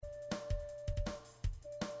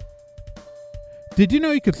Did you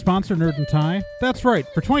know you could sponsor Nerd and Tie? That's right.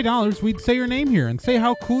 For $20, we'd say your name here and say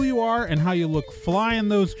how cool you are and how you look fly in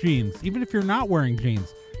those jeans, even if you're not wearing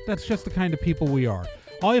jeans. That's just the kind of people we are.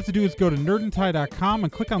 All you have to do is go to nerdandtie.com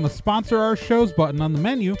and click on the Sponsor Our Shows button on the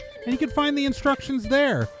menu, and you can find the instructions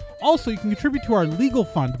there. Also, you can contribute to our legal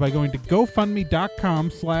fund by going to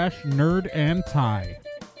gofundme.com/nerdandtie.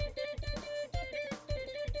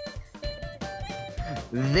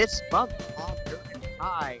 This month on Nerd and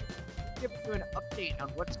Tie, we'll give you an update on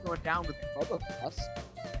what's going down with Bubba Fest.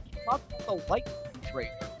 Talk about the Lightning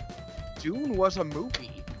trailer. Dune was a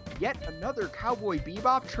movie. Yet another Cowboy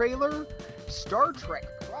Bebop trailer. Star Trek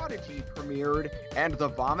Prodigy premiered, and the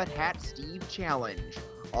Vomit Hat Steve Challenge.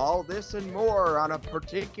 All this and more on a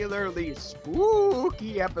particularly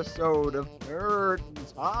spooky episode of Nerd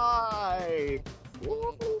and Tie.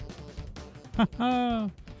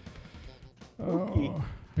 Oh,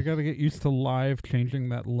 I gotta get used to live changing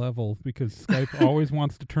that level because Skype always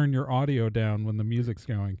wants to turn your audio down when the music's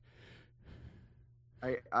going.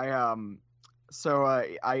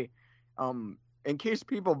 In case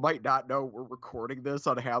people might not know, we're recording this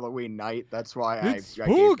on Halloween night. That's why It's I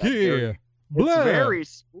gave that spooky. It's very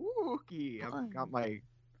spooky. I've got my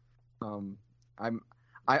I'm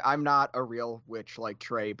not a real witch like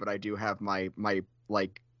Trey, but I do have my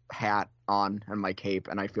like hat on and my cape,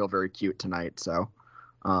 and I feel very cute tonight. So,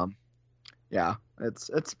 yeah, it's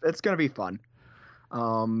gonna be fun.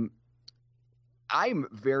 I'm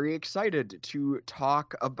very excited to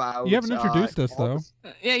talk about. You haven't introduced us though.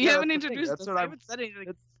 Yeah, you haven't introduced us. I haven't said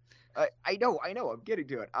anything. I know. I'm getting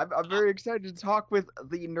to it. I'm very excited to talk with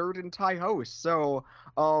the Nerd and Tie host. So,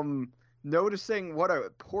 noticing what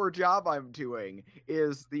a poor job I'm doing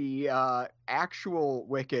is the actual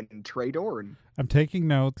Wiccan Trey Dorn. I'm taking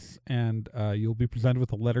notes, and you'll be presented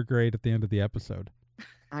with a letter grade at the end of the episode.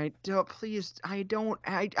 I just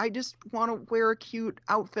want to wear a cute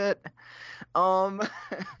outfit.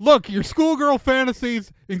 Look, your schoolgirl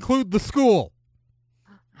fantasies include the school.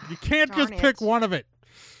 You can't Darn just pick one of it.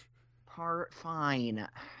 Fine.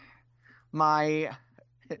 My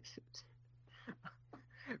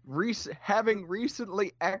having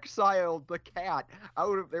recently exiled the cat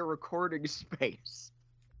out of their recording space.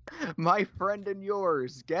 My friend and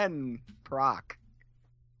yours, Gen Proc.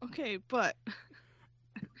 Okay, but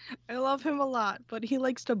I love him a lot, but he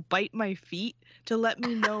likes to bite my feet to let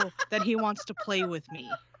me know that he wants to play with me.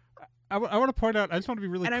 I want to point out, I just want to be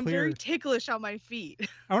really clear. And I'm very ticklish on my feet.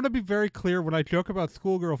 I want to be very clear when I joke about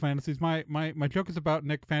schoolgirl fantasies. My joke is about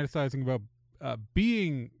Nick fantasizing about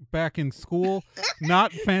being back in school,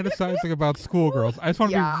 not fantasizing about schoolgirls. I just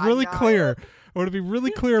want to be really clear. I want to be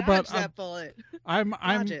really clear about that bullet. I'm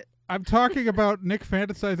talking about Nick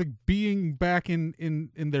fantasizing being back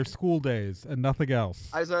in their school days and nothing else.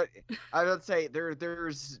 I would say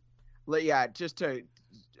there's just to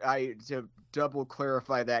double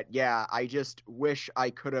clarify that. Yeah, I just wish I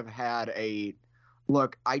could have had I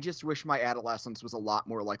just wish my adolescence was a lot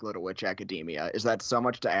more like Little Witch Academia. Is that so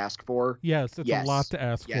much to ask for? Yes, it's a lot to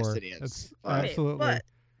ask for. Yes, it is. It's absolutely.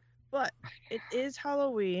 But it is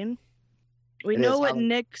Halloween. We know what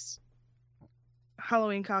Nick's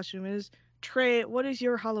Halloween costume is. Trey, what is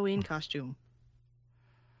your Halloween costume?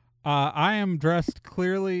 I am dressed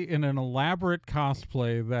clearly in an elaborate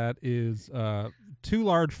cosplay that is too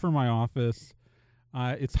large for my office.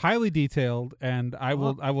 It's highly detailed, and I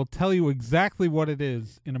will tell you exactly what it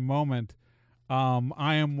is in a moment.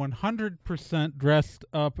 I am 100% dressed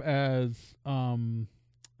up as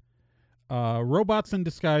Robots in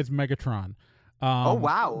Disguise Megatron. Oh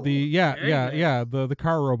wow! The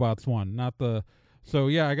car robots one, not the. So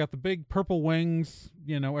yeah, I got the big purple wings.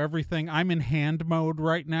 Everything. I'm in hand mode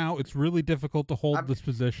right now. It's really difficult to hold this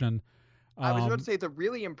position. I was about to say the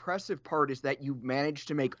really impressive part is that you managed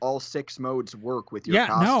to make all 6 modes work with your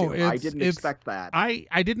costume. I didn't expect that.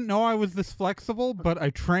 I didn't know I was this flexible, but I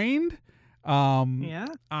trained.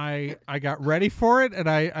 I got ready for it,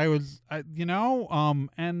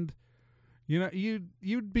 and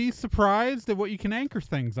you'd be surprised at what you can anchor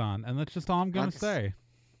things on, and that's just all I'm gonna say.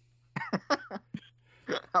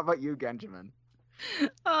 How about you, Genjamin?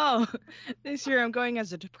 Oh, this year I'm going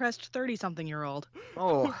as a depressed 30-something-year-old.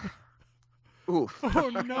 Oh. Oof. Oh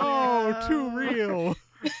no, too real.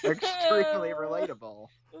 Extremely relatable.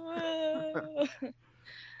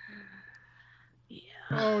 Yeah.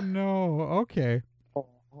 Oh no. Okay. Oh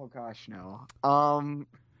gosh, no.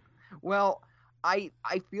 Well, I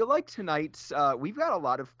feel like tonight's we've got a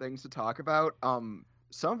lot of things to talk about.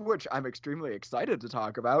 Some of which I'm extremely excited to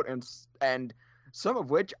talk about, and some of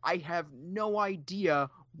which I have no idea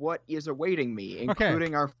what is awaiting me,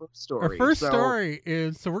 including our first story. Our first story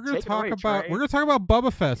is, so we're going to talk about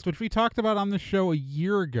Bubba Fest, which we talked about on the show a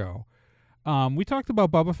year ago. We talked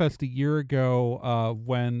about Bubba Fest a year ago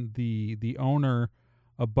when the owner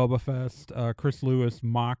of Bubba Fest, Chris Lewis,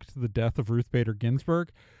 mocked the death of Ruth Bader Ginsburg.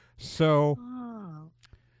 So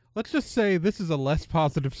let's just say this is a less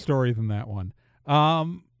positive story than that one.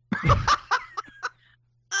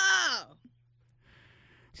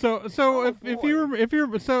 So it's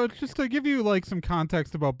just to give you like some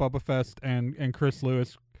context about Bubba Fest and Chris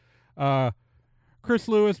Lewis. Chris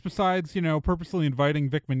Lewis, besides, purposely inviting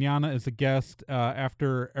Vic Mignogna as a guest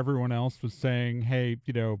after everyone else was saying, hey,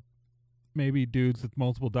 maybe dudes with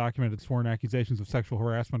multiple documented sworn accusations of sexual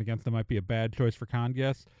harassment against them might be a bad choice for con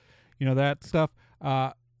guests. That stuff.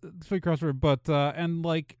 Sweet crossword, but and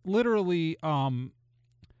like literally, and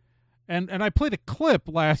I played a clip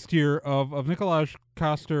last year of Nikolaj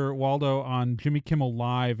Coster-Waldau on Jimmy Kimmel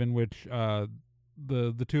Live, in which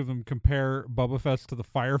the two of them compare Bubba Fest to the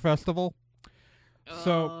Fyre Festival.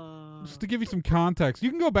 So, just to give you some context, you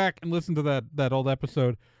can go back and listen to that old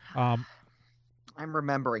episode. I'm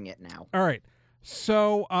remembering it now. All right.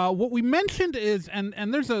 So, what we mentioned is, and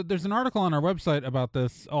there's an article on our website about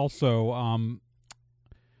this also.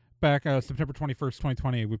 Back September 21st,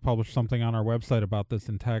 2020, we published something on our website about this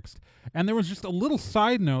in text, and there was just a little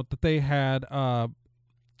side note that they had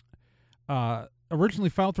originally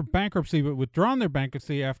filed for bankruptcy, but withdrawn their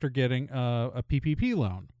bankruptcy after getting a PPP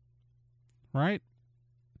loan. Right?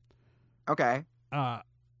 Okay.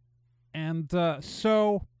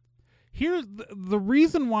 So here's the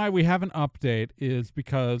reason why we have an update is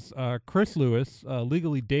because Chris Lewis,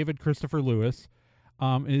 legally David Christopher Lewis,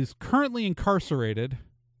 is currently incarcerated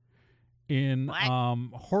in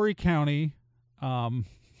Horry County. Horry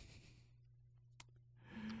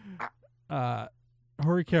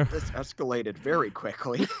County. This escalated very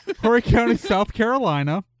quickly. Horry County, South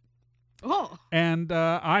Carolina. Oh. And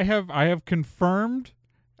I have confirmed.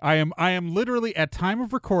 I am literally at time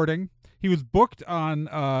of recording. He was booked on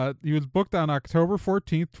October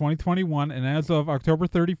 14th, 2021, and as of October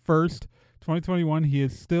 31st, 2021, he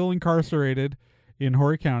is still incarcerated in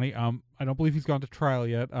Horry County. I don't believe he's gone to trial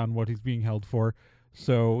yet on what he's being held for.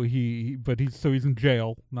 So he's in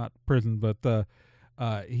jail, not prison, but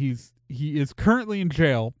he is currently in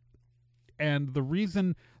jail. And the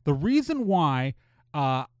reason why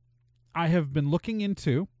I have been looking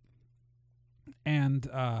into, and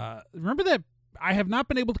remember that I have not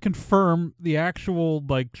been able to confirm the actual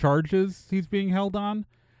charges he's being held on.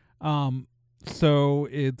 So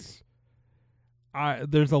it's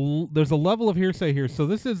there's a level of hearsay here. So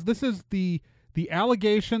this is the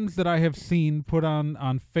allegations that I have seen put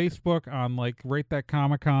on Facebook, on Rate That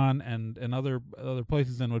Comic-Con and other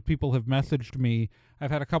places, and what people have messaged me.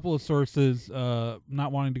 I've had a couple of sources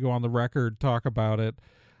not wanting to go on the record talk about it,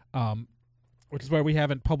 which is why we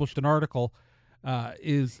haven't published an article.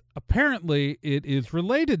 Is apparently it is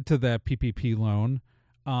related to that PPP loan.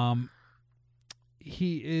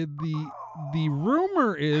 The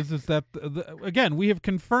rumor is that again, we have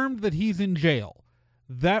confirmed that he's in jail.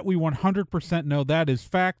 That we 100% know, that is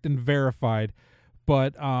fact and verified.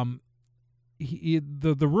 But the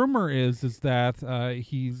rumor is that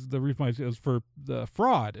the reason why is for the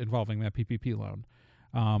fraud involving that PPP loan.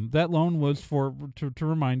 That loan was for, to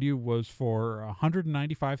remind you, was for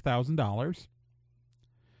 $195,000.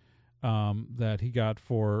 That he got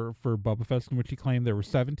for Bubba Fest, in which he claimed there were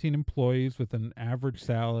 17 employees with an average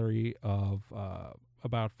salary of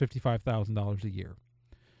about $55,000 a year.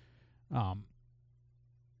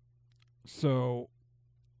 So,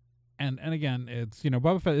 and again, it's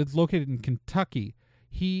Bubba Fest. It's located in Kentucky.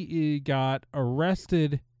 He got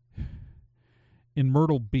arrested in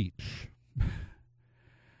Myrtle Beach.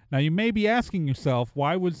 Now, you may be asking yourself,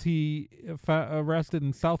 why was he arrested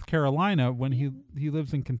in South Carolina when he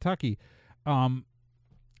lives in Kentucky?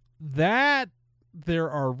 That there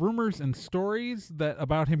are rumors and stories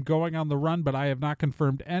about him going on the run, but I have not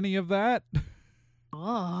confirmed any of that.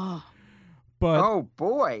 Oh. But, oh,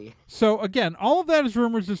 boy. So, again, all of that is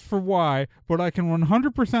rumors as for why, but I can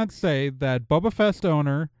 100% say that Bubba Fest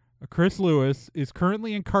owner Chris Lewis is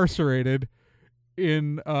currently incarcerated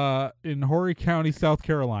in Horry County, South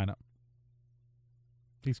Carolina.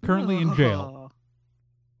 He's currently in jail.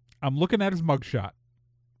 I'm looking at his mugshot.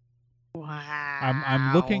 Wow.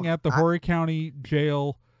 I'm looking at the Horry County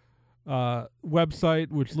Jail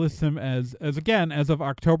website, which lists him as again, as of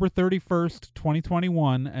October 31st,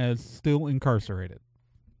 2021, as still incarcerated.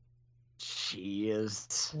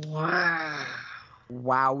 Jeez. Wow.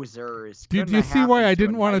 Wowzers. Did you see why I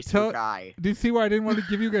didn't want to tell? Guy. Did you see why I didn't want to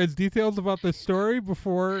give you guys details about this story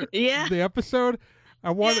before the episode?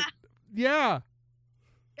 I wanted. Yeah.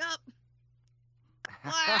 Yup.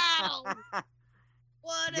 Wow.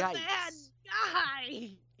 What a Yikes. bad guy.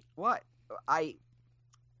 What? I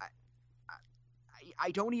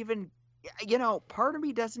don't even, part of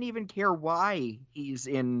me doesn't even care why he's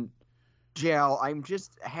in jail. I'm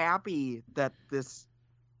just happy that this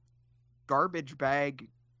garbage bag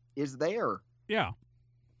is there. Yeah.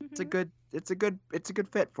 It's a good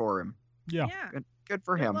fit for him. Yeah. Good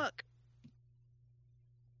for him. Look.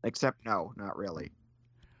 Except no, not really.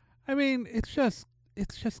 I mean, it's just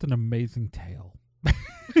an amazing tale.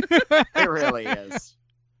 It really is.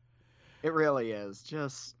 It really is.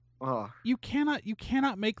 Just You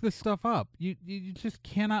cannot make this stuff up. You just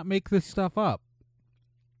cannot make this stuff up.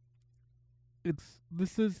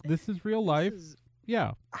 This is real life.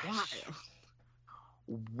 Yeah.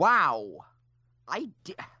 Wow. I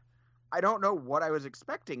don't know what I was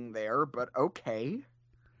expecting there, but okay.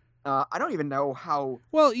 I don't even know how.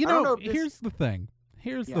 Well, here's the thing.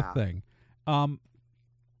 The thing.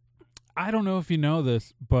 I don't know if you know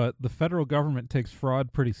this, but the federal government takes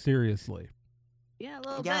fraud pretty seriously. Yeah, a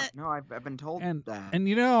little bit. No, I've been told that. And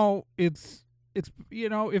it's if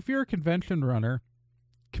you're a convention runner,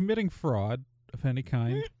 committing fraud of any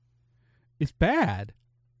kind is bad.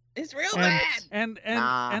 It's real bad. And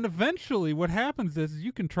eventually what happens is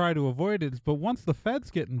you can try to avoid it, but once the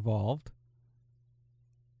feds get involved,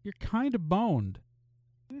 you're kind of boned.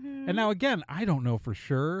 Mm-hmm. And now again, I don't know for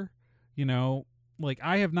sure,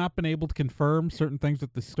 I have not been able to confirm certain things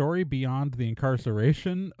with the story beyond the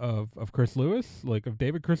incarceration of Chris Lewis, of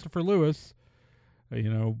David Christopher Lewis. I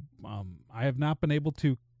have not been able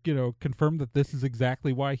to, confirm that this is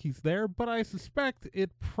exactly why he's there, but I suspect it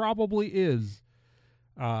probably is.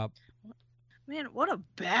 Man, what a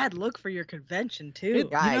bad look for your convention, too.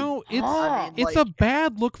 It's a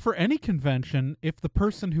bad look for any convention if the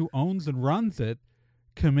person who owns and runs it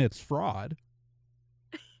commits fraud.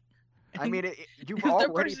 I mean, you've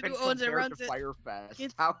already been compared to Fyre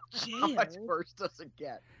Fest. How much worse does it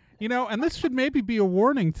get? And this should maybe be a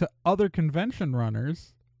warning to other convention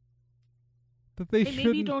runners that they shouldn't.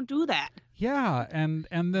 Maybe don't do that. Yeah, and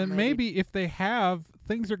then maybe if they have,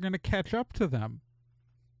 things are going to catch up to them.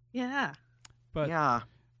 Yeah. But yeah.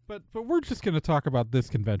 But we're just going to talk about this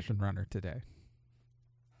convention runner today.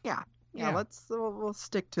 Yeah. We'll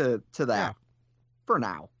stick to that. Yeah. For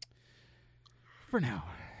now.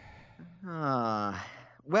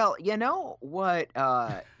 Well, you know what?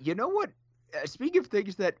 Speaking of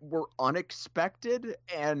things that were unexpected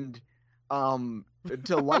and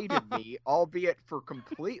delighted me, albeit for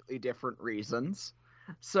completely different reasons.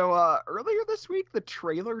 So earlier this week, the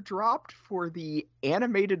trailer dropped for the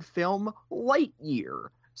animated film Lightyear,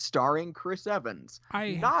 starring Chris Evans.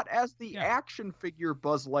 Not as the action figure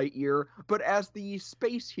Buzz Lightyear, but as the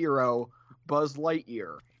space hero Buzz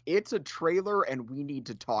Lightyear. It's a trailer, and we need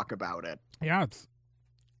to talk about it. Yeah,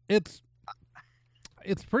 it's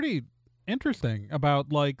pretty interesting about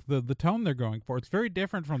the tone they're going for. It's very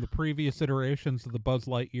different from the previous iterations of the Buzz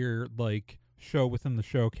Lightyear show within the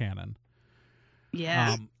show canon.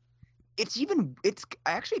 Yeah. It's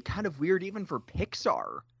actually kind of weird even for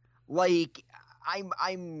Pixar.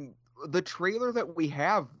 I'm the trailer that we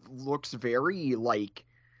have looks very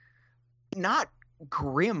not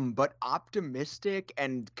grim but optimistic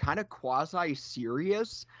and kind of quasi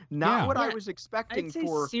serious. Not what I was expecting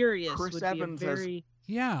for serious Chris Evans very...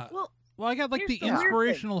 Well, I got the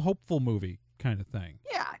inspirational hopeful movie kind of thing.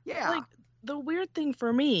 Yeah. The weird thing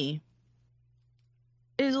for me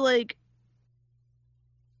is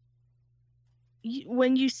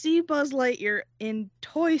when you see Buzz Lightyear in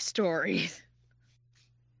Toy Story,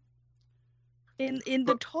 in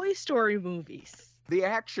the Toy Story movies, the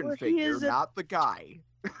action figure, not the guy.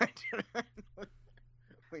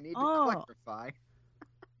 We need to clarify.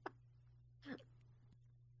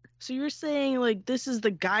 So you're saying this is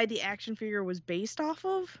the guy the action figure was based off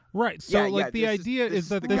of? Right. So the idea is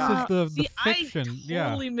that this is the fiction. I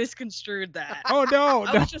totally misconstrued that. Oh no!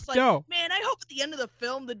 I was just man, I hope at the end of the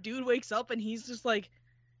film the dude wakes up and he's just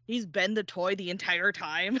he's been the toy the entire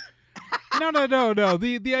time. No.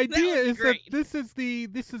 The idea is that this is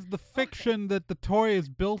the fiction that the toy is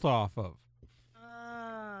built off of.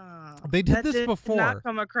 They did this before. That did not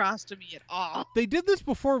come across to me at all. They did this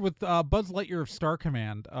before with Buzz Lightyear of Star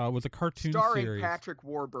Command. Was a cartoon starring series. Patrick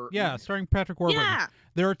Warburton. Yeah, starring Patrick Warburton. Yeah.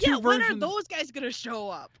 There are two versions. When are those guys gonna show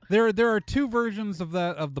up? There are two versions of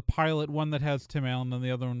the pilot. One that has Tim Allen, and the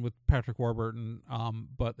other one with Patrick Warburton. And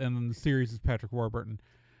then the series is Patrick Warburton.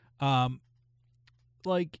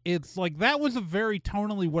 It's that was a very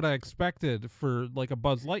tonally what I expected for a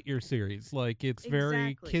Buzz Lightyear series. It's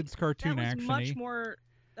very kids cartoon action-y.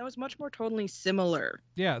 that was much more totally similar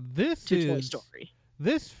Yeah, this to is Toy Story.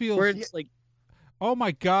 This feels. Where it's like, oh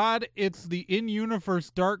my God! It's the in-universe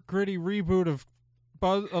dark gritty reboot of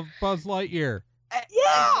Buzz Lightyear.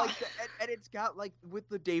 Yeah! And it's got like with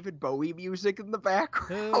the David Bowie music in the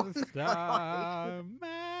background. To the star,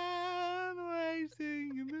 man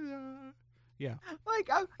waiting in the dark. Yeah.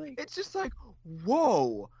 It's just like,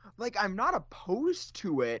 whoa. Like, I'm not opposed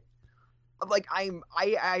to it. Like, I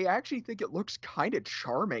actually think it looks kind of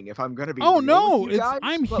charming, if I'm gonna be Oh real no, with you guys,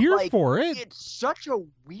 I'm but, here like, for it. It's such a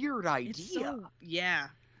weird idea. it's so, yeah.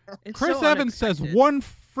 It's Chris so Evans says unexpected. one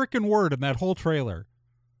freaking word in that whole trailer.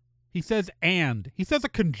 He says "and." He says a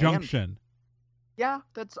conjunction. Yeah,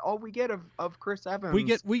 that's all we get of Chris Evans. We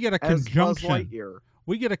get a as Buzz conjunction. Lightyear.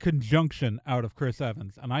 We get a conjunction out of Chris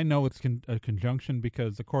Evans, and I know it's a conjunction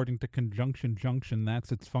because according to Conjunction Junction,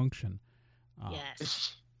 that's its function.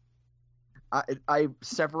 Yes. There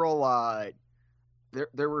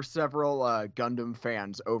were several Gundam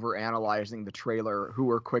fans over analyzing the trailer who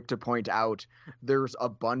were quick to point out there's a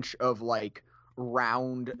bunch of like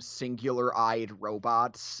round singular-eyed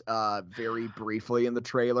robots very briefly in the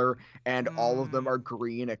trailer, and all of them are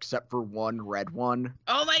green except for one red one.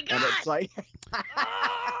 Oh my god! And it's like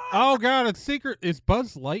Oh god, it's secret. Is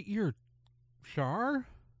Buzz Lightyear Char?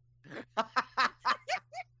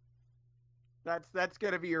 That's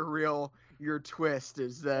gonna be your twist,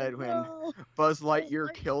 is that when No. Buzz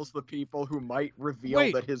Lightyear kills the people who might reveal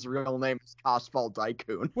Wait. that his real name is Cosfal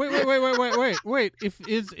Daikun. Wait.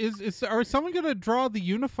 Are someone gonna draw the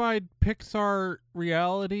unified Pixar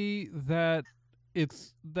reality that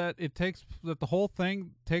the whole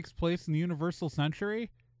thing takes place in the Universal Century?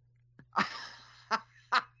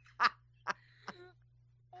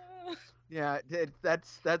 Yeah,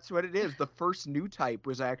 that's what it is. The first new type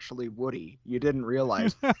was actually Woody. You didn't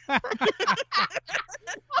realize. All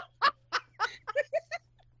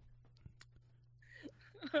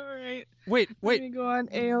right. Wait. Let me go on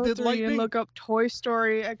AO3 Lightning- and look up Toy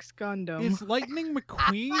Story X Gundam. Is Lightning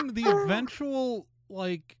McQueen the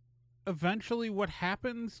eventually what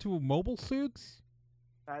happens to mobile suits?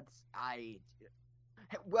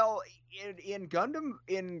 Well, in Gundam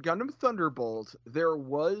Thunderbolt, there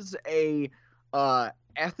was a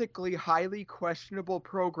ethically highly questionable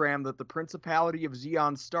program that the Principality of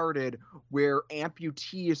Zeon started where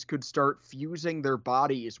amputees could start fusing their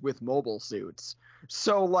bodies with mobile suits.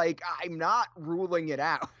 So, like, I'm not ruling it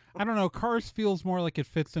out. I don't know. Cars feels more like it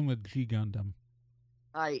fits in with G Gundam.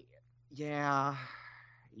 Yeah.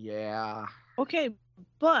 Okay,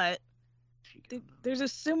 but there's a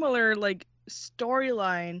similar like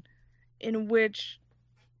storyline in which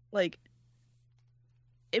like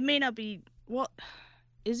it may not be, well,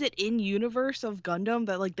 is it in universe of Gundam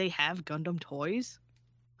that like they have Gundam toys?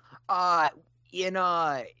 Kind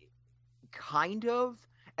of.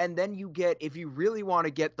 And then you get, if you really want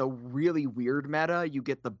to get the really weird meta, you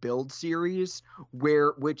get the Build series,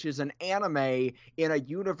 which is an anime in a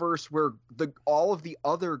universe where all of the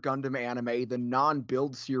other Gundam anime, the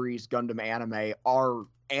non-Build series Gundam anime, are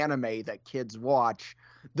anime that kids watch.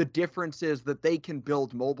 The difference is that they can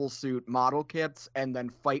build mobile suit model kits and then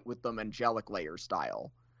fight with them Angelic Layer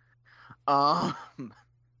style.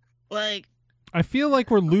 Like, I feel like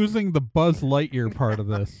we're losing the Buzz Lightyear part of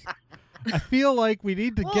this. I feel like we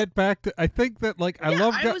need to get back to. I think that I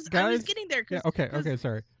love guys. I was getting there. Yeah. Okay.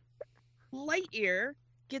 Sorry. Lightyear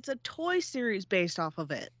gets a toy series based off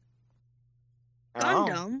of it. Oh.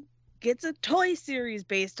 Gundam gets a toy series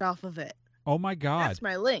based off of it. Oh my God! That's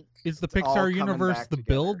my link. Is the It's all Pixar coming universe back the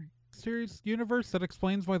together. Build series universe that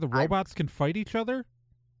explains why the robots can fight each other?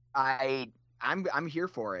 I'm here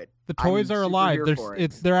for it. The toys I'm are super alive. here for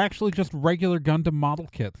it. They're actually just regular Gundam model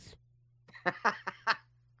kits.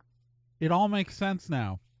 It all makes sense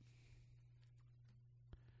now.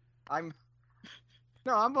 I'm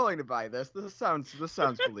willing to buy this. This sounds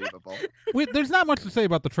believable. There's not much to say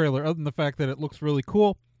about the trailer other than the fact that it looks really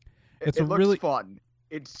cool. It looks really fun.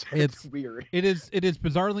 It's weird. It is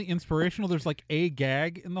bizarrely inspirational. There's like a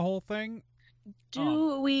gag in the whole thing.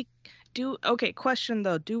 Okay, question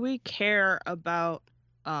though. Do we care about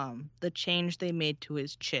the change they made to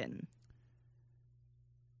his chin?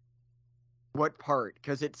 What part?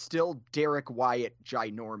 Because it's still Derek Wyatt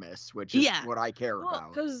ginormous, which is what I care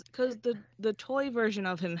about. Because the toy version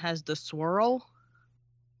of him has the swirl,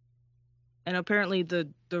 and apparently the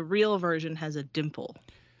real version has a dimple.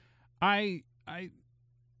 I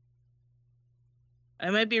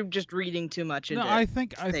might be just reading too much into. No, I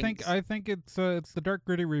think it's the dark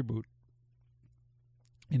gritty reboot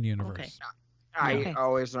in universe. Okay. I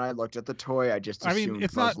always, when I looked at the toy, I just assumed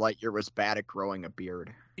it's Buzz not. Lightyear was bad at growing a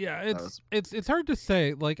beard. Yeah, it's hard to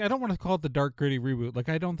say. Like, I don't want to call it the dark gritty reboot. Like,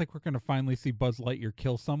 I don't think we're gonna finally see Buzz Lightyear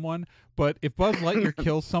kill someone. But if Buzz Lightyear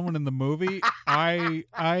kills someone in the movie,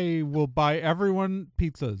 I will buy everyone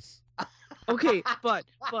pizzas. Okay, but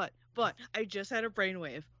I just had a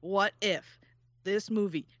brainwave. What if this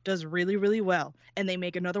movie does really, really well and they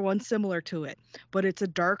make another one similar to it, but it's a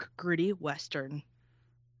dark, gritty Western?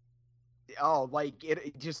 Oh, like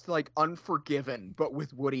it just like Unforgiven, but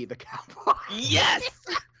with Woody the cowboy. Yes.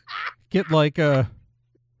 Get like a.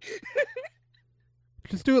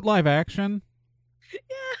 Just do it live action. Yeah.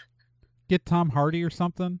 Get Tom Hardy or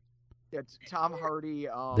something. It's Tom Hardy.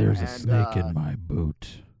 There's a snake in my boot.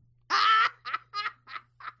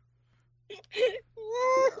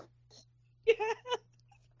 Yeah.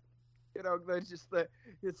 You know, there's just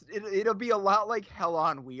it'll be a lot like Hell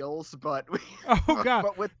on Wheels, but Oh God,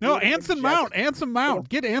 but with no, Woody and Anson Jessica. Mount, Anson Mount,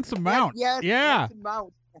 get Anson Mount. Yes, yeah, Anson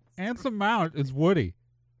Mount. Anson Mount is Woody.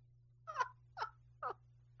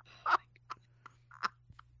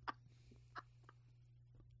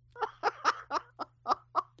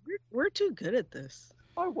 We're too good at this.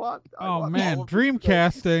 I want Oh all man, of this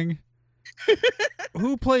Dreamcasting.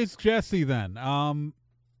 Who plays Jesse then?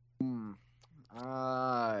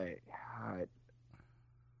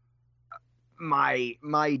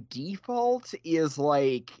 My default is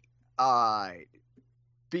like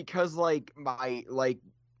because like my like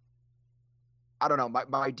I don't know,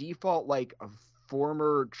 my default like a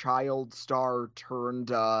former child star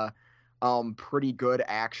turned pretty good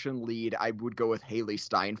action lead, I would go with Haley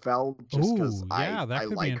Steinfeld just because I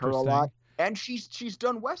like her a lot. And she's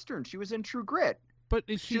done Western. She was in True Grit. But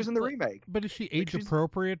she was in the remake. But is she age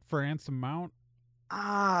appropriate for Anson Mount?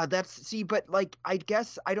 But like I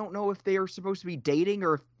guess I don't know if they are supposed to be dating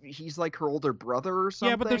or if he's like her older brother or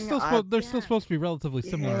something. Yeah, but they're still supposed to be relatively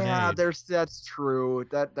similar. Yeah, in age. that's true.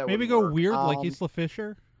 That maybe would go work. weird like Isla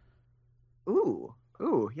Fisher. Ooh,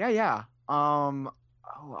 yeah. Or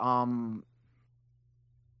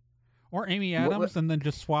Amy Adams, and then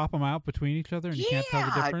just swap them out between each other, and you can't tell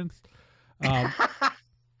the difference.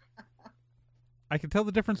 I can tell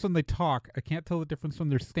the difference when they talk. I can't tell the difference when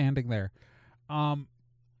they're standing there. I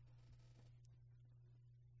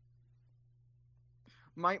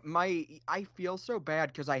feel so bad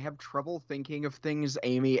because I have trouble thinking of things,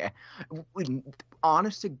 Amy.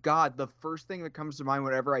 Honest to God, the first thing that comes to mind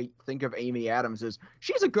whenever I think of Amy Adams is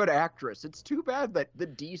she's a good actress. It's too bad that the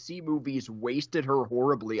DC movies wasted her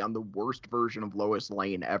horribly on the worst version of Lois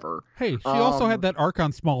Lane ever. Hey, she also had that arc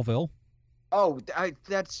on Smallville. Oh,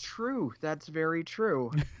 that's true. That's very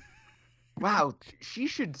true. Wow, she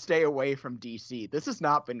should stay away from DC. This has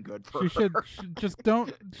not been good for her. Just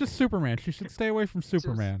Superman. She should stay away from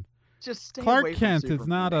Superman. Just stay Clark away from Kent Superman, is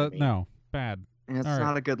not Amy. bad. It's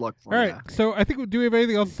not a good look for All you. right, so I think do we have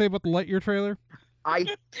anything else to say about the Lightyear trailer? I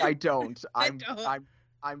don't. I'm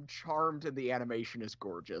charmed, and the animation is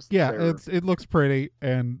gorgeous. Yeah, it looks pretty,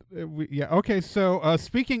 and okay. So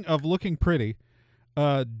speaking of looking pretty,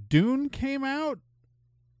 Dune came out.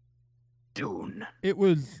 Dune. It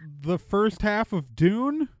was the first half of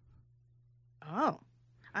Dune. Oh,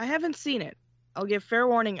 I haven't seen it. I'll give fair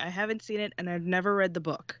warning. I haven't seen it, and I've never read the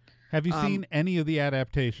book. Have you seen any of the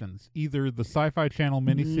adaptations? Either the Sci-Fi Channel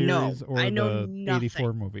miniseries or the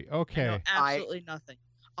 84 movie? Okay. I know absolutely nothing.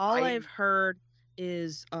 All I've heard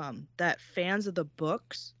is that fans of the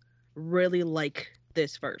books really like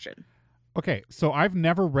this version. Okay, so I've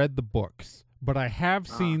never read the books, but I have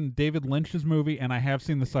seen David Lynch's movie, and I have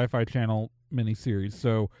seen the Sci-Fi Channel miniseries.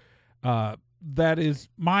 So that is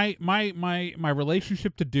my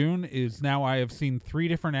relationship to Dune is now I have seen 3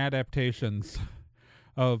 different adaptations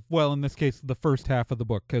of, well, in this case, the first half of the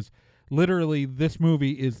book, because literally this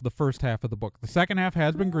movie is the first half of the book. The second half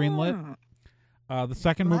has been greenlit. The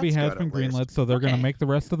second movie has been greenlit, so they're going to make the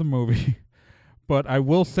rest of the movie. But I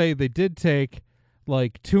will say they did take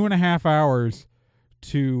like 2.5 hours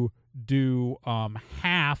to do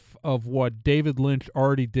half of what David Lynch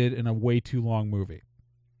already did in a way too long movie.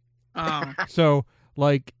 So,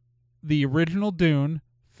 like, the original Dune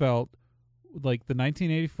felt like the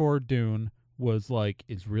 1984 Dune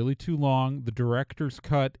is really too long. The director's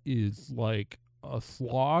cut is like a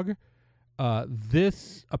slog.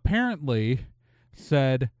 This apparently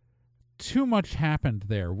said too much happened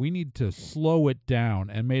there. We need to slow it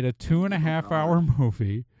down, and made a 2.5 hour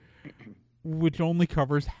movie which only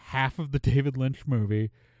covers half of the David Lynch movie.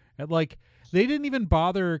 And like, they didn't even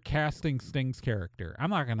bother casting Sting's character. I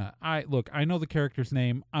know the character's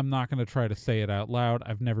name. I'm not going to try to say it out loud.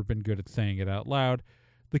 I've never been good at saying it out loud.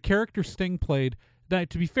 The character Sting played, That,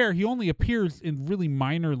 to be fair, he only appears in really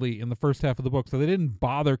minorly in the first half of the book, so they didn't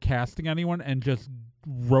bother casting anyone and just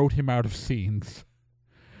wrote him out of scenes.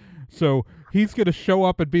 So he's going to show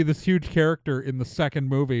up and be this huge character in the second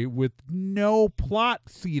movie with no plot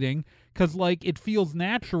seeding, because, like, it feels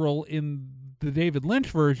natural in the David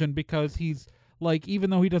Lynch version because he's, like, even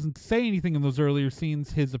though he doesn't say anything in those earlier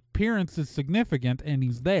scenes, his appearance is significant and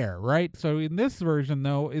he's there, right? So in this version,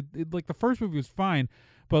 though, it like, the first movie was fine,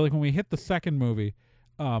 but, like, when we hit the second movie,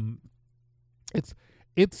 it's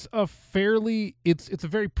a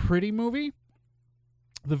very pretty movie.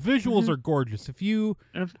 The visuals are gorgeous.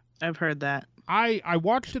 I've heard that. I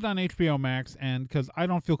watched it on HBO Max, and because I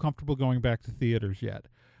don't feel comfortable going back to theaters yet,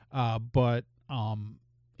 but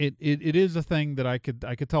it is a thing that I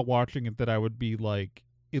could tell watching it that I would be like,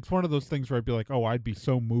 it's one of those things where I'd be like, oh, I'd be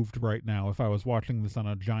so moved right now if I was watching this on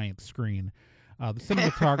a giant screen. The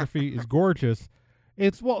cinematography is gorgeous.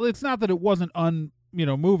 It's not that it wasn't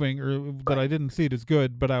moving, or that I didn't see it as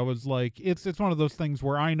good, but I was like, it's one of those things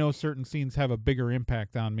where I know certain scenes have a bigger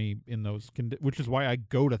impact on me in those, which is why I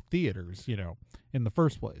go to theaters, in the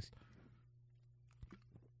first place.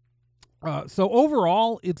 So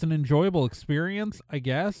overall, it's an enjoyable experience, I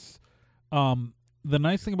guess. The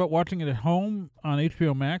nice thing about watching it at home on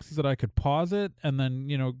HBO Max is that I could pause it and then,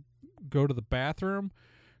 go to the bathroom,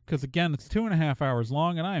 because again, it's 2.5 hours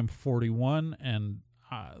long, and I am 41, and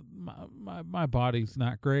my body's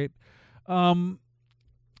not great. So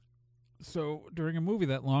during a movie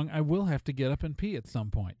that long, I will have to get up and pee at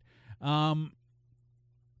some point. I'm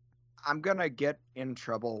gonna get in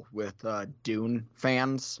trouble with Dune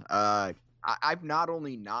fans. I've not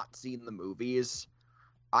only not seen the movies,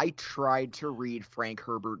 I tried to read Frank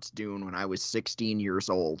Herbert's Dune when I was 16 years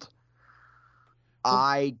old.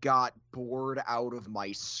 I got bored out of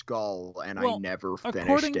my skull, and I never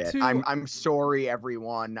finished it. I'm sorry,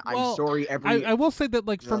 everyone. I'm sorry, I will say that,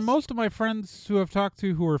 like, for most of my friends who I've talked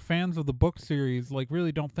to who are fans of the book series, like,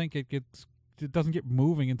 really don't think it doesn't get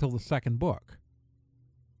moving until the second book.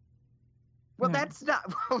 Well, that's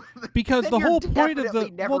not because the whole point of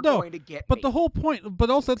the whole point,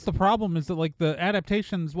 but also that's the problem, is that, like, the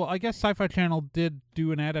adaptations. Well, I guess Sci-Fi Channel did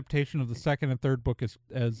do an adaptation of the second and third book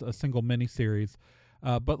as a single miniseries,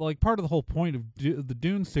 but, like, part of the whole point of the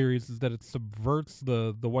Dune series is that it subverts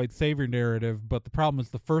the white savior narrative. But the problem is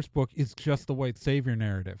the first book is just the white savior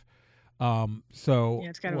narrative. So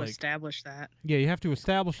it's got to establish that. Yeah, you have to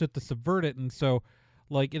establish it to subvert it, and so,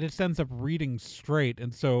 like, it just ends up reading straight,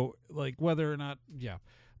 and so, like, whether or not,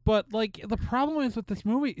 but, like, the problem is with this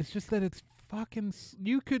movie is just that it's fucking.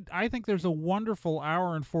 I think there's a wonderful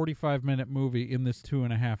hour and 45-minute movie in this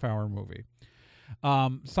 2.5-hour movie.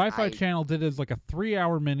 Sci-Fi Channel did it as, like, a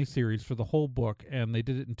 3-hour miniseries for the whole book, and they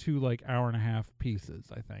did it in 2, like, hour-and-a-half pieces,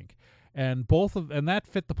 I think. And and that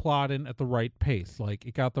fit the plot in at the right pace. Like,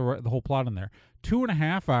 it got the whole plot in there.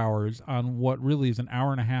 2.5 hours on what really is an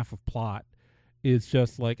hour-and-a-half of plot is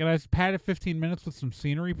just like, and I padded 15 minutes with some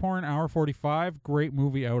scenery porn, hour 45, great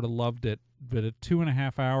movie, I would have loved it. But at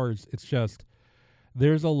 2.5 hours, it's just,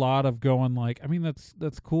 there's a lot of going, like, I mean,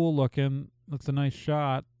 that's cool looking, that's a nice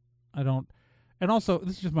shot. And also,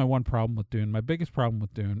 this is just my one problem with Dune, my biggest problem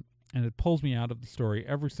with Dune, and it pulls me out of the story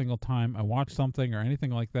every single time I watch something or anything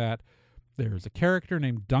like that. There's a character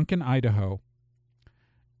named Duncan Idaho,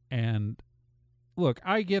 and look,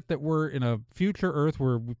 I get that we're in a future Earth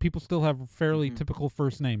where people still have fairly typical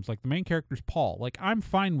first names. Like, the main character's Paul. Like, I'm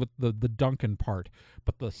fine with the Duncan part.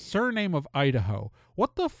 But the surname of Idaho,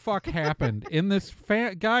 what the fuck happened in this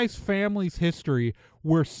guy's family's history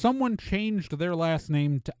where someone changed their last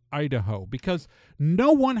name to Idaho? Because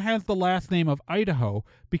no one has the last name of Idaho,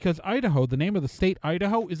 because Idaho, the name of the state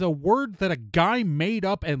Idaho, is a word that a guy made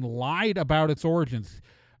up and lied about its origins.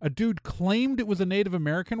 A dude claimed it was a Native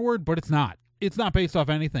American word, but it's not. It's not based off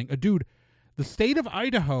anything. The state of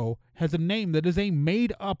Idaho has a name that is a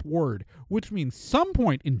made-up word, which means some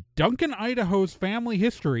point in Duncan Idaho's family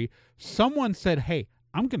history, someone said, hey,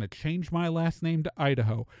 I'm going to change my last name to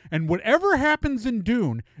Idaho. And whatever happens in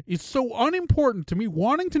Dune is so unimportant to me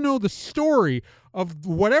wanting to know the story of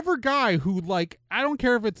whatever guy who, like, I don't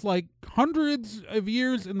care if it's, like, hundreds of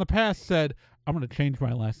years in the past said, I'm going to change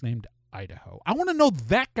my last name to Idaho. I want to know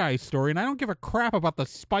that guy's story, and I don't give a crap about the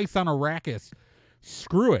spice on Arrakis.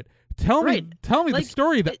 Screw it. Tell me like, the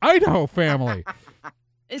story of the Idaho family.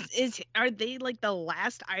 Are they, like, the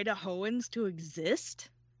last Idahoans to exist?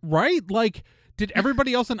 Right? Like, did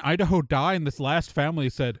everybody else in Idaho die, and this last family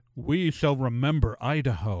said, we shall remember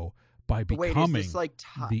Idaho by becoming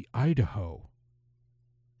the Idaho?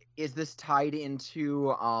 Is this tied into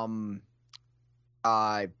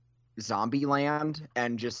Zombieland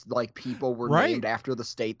and just like people were Right. named after the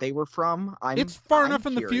state they were from. It's far I'm enough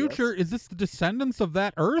in the curious. future. Is this the descendants of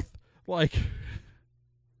that Earth? Like,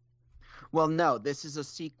 Well, no, this is a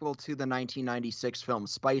sequel to the 1996 film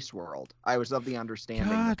Spice World. I was of the understanding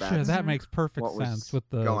that gotcha. that's That makes perfect what was sense with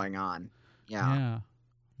the going on. Yeah. Yeah.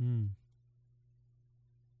 Hmm.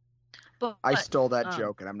 I stole that um,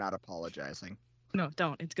 joke and I'm not apologizing. No,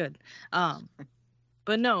 don't. It's good.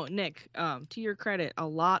 But no, Nick. To your credit, a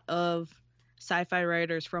lot of sci-fi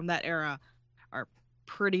writers from that era are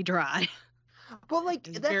pretty dry. Well, like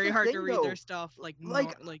It's that's very the hard thing, to read though. their stuff. Like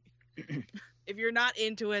if you're not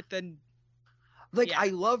into it, then Like yeah. I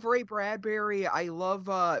love Ray Bradbury. I love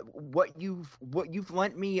what you've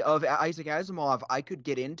lent me of Isaac Asimov. I could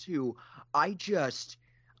get into. I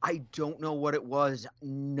don't know what it was.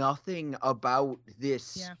 Nothing about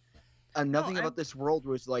this. Yeah. Nothing about this world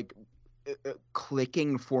was like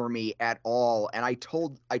clicking for me at all. And I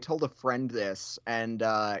told a friend this, and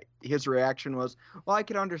his reaction was, "Well, I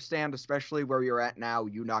could understand, especially where you're at now,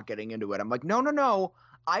 you not getting into it." I'm like, no.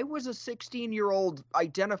 I was a 16-year-old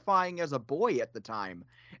identifying as a boy at the time.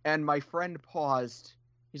 And my friend paused.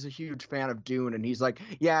 He's a huge fan of Dune, and he's like,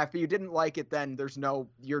 "Yeah, if you didn't like it, then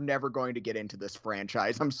you're never going to get into this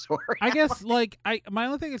franchise. I'm sorry." I guess my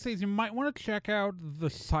only thing to say is you might want to check out the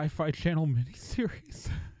Sci-Fi Channel miniseries.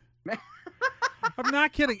 I'm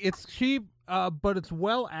not kidding. It's cheap, but it's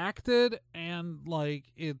well acted, and like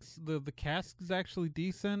it's the cast is actually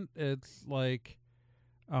decent. It's like,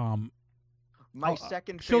 My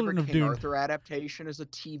second Children favorite of King Dune. Arthur adaptation is a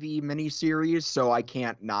TV miniseries, so I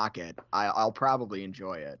can't knock it. I'll probably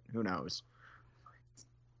enjoy it. Who knows?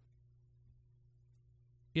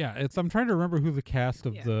 yeah, I'm trying to remember who the cast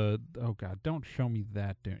of Yeah. the. Oh God, don't show me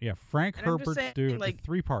that Dune. Yeah, Frank And I'm just Herbert's saying, Dune. like,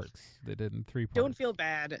 3 parts. They did in 3 parts. don't feel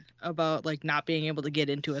bad about like not being able to get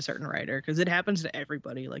into a certain writer because it happens to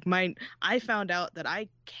everybody. Like I found out that I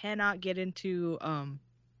cannot get into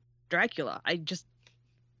Dracula.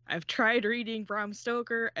 I've tried reading Bram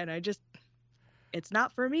Stoker and it's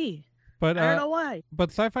not for me. But I don't know why.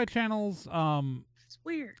 But Sci-Fi Channel's It's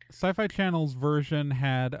weird. Sci-Fi Channel's version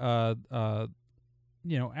had Alec,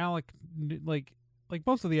 like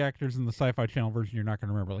most of the actors in the Sci-Fi Channel version you're not going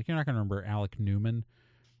to remember. Like you're not going to remember Alec Newman.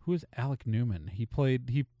 Who is Alec Newman? He plays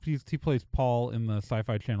Paul in the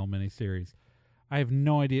Sci-Fi Channel miniseries. I have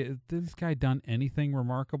no idea. Has this guy done anything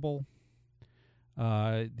remarkable?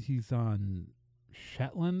 He's on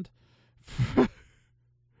Shetland.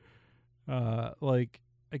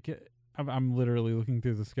 I'm literally looking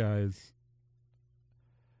through this guy's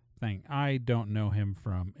thing. I don't know him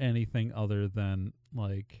from anything other than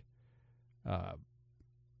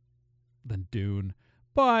than Dune.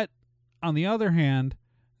 But on the other hand,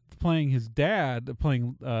 playing his dad,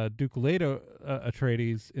 playing Duke Leto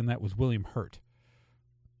Atreides in that was William Hurt.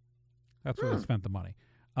 That's where they spent the money.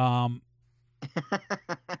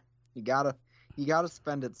 You gotta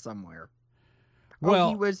spend it somewhere. Well,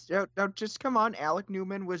 he was. Just come on. Alec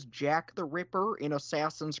Newman was Jack the Ripper in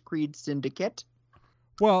Assassin's Creed Syndicate.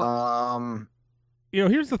 Well,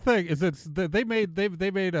 here's the thing: is they made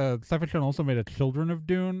Sci-Fi Channel also made a Children of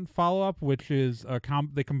Dune follow-up, which is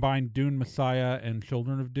they combined Dune Messiah and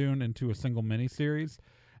Children of Dune into a single miniseries.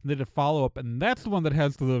 And they did a follow-up, and that's the one that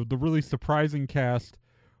has the really surprising cast,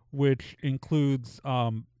 which includes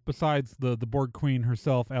besides the Borg Queen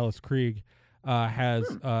herself, Alice Krieg, has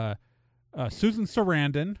Susan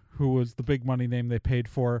Sarandon, who was the big money name they paid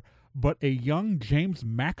for, but a young James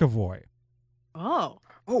McAvoy. Oh,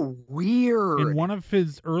 weird. In one of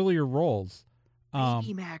his earlier roles.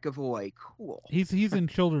 Baby McAvoy, cool. He's in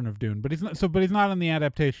Children of Dune, but he's not in the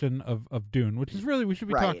adaptation of Dune, which is really we should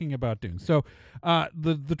be talking about Dune. So,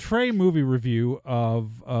 the Trey movie review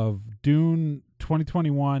of Dune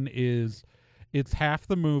 2021 is it's half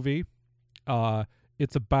the movie.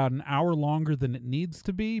 It's about an hour longer than it needs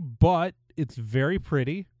to be, but it's very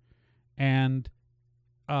pretty, and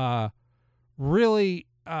really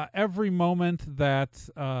every moment that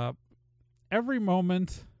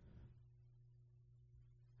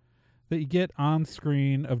you get on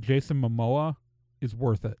screen of Jason Momoa is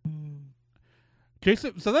worth it.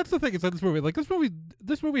 Jason, so that's the thing is that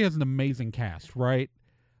this movie has an amazing cast, right?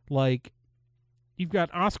 Like, you've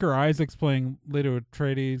got Oscar Isaacs playing Leto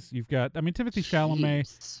Atreides. You've got, Timothée Chalamet.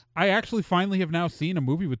 Jeez. I actually finally have now seen a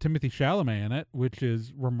movie with Timothée Chalamet in it, which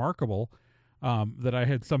is remarkable. That I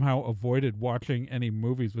had somehow avoided watching any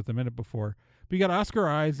movies with him in it before. But you got Oscar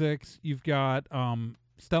Isaacs. You've got Stellan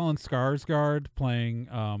Skarsgård playing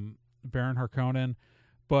Baron Harkonnen.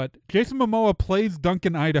 But Jason Momoa plays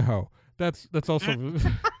Duncan Idaho. That's also...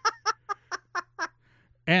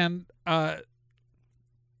 And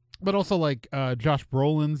But also like Josh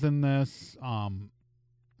Brolin's in this. A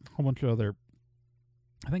whole bunch of other.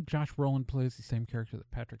 I think Josh Brolin plays the same character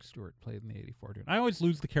that Patrick Stewart played in the '84 Dune. I always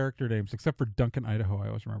lose the character names except for Duncan Idaho. I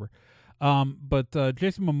always remember. But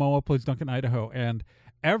Jason Momoa plays Duncan Idaho, and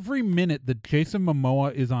every minute that Jason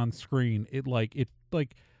Momoa is on screen,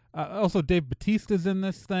 also Dave Bautista's in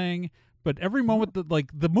this thing. But every moment that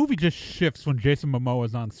the movie just shifts when Jason Momoa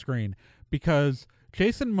is on screen, because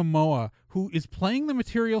Jason Momoa, who is playing the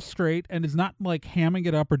material straight and is not like hamming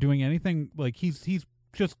it up or doing anything, like he's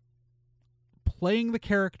just playing the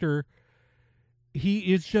character.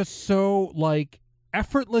 He is just so like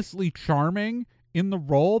effortlessly charming in the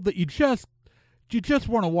role that you just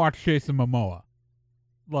want to watch Jason Momoa.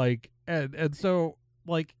 And so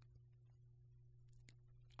like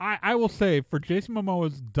I will say, for Jason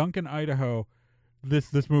Momoa's Duncan Idaho,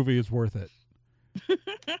 this movie is worth it.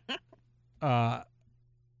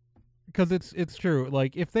 Because it's true.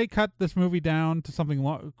 Like, if they cut this movie down to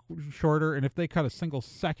something shorter, and if they cut a single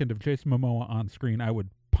second of Jason Momoa on screen, I would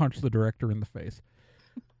punch the director in the face.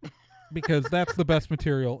 Because that's the best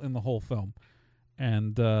material in the whole film.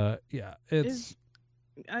 And yeah, it's.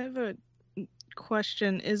 I have a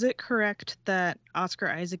question. Is it correct that Oscar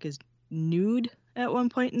Isaac is nude at one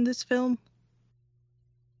point in this film?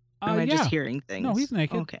 Or am I just hearing things? No, he's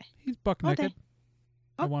naked. Okay. He's buck naked Okay.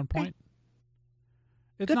 at one point.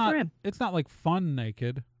 It's Good not for him. It's not like fun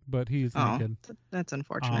naked, but he's naked. That's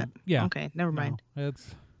unfortunate. Yeah. Okay, never mind. No,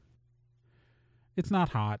 it's not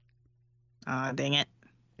hot. Dang it.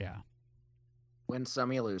 Yeah. Win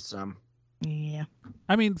some, you lose some. Yeah.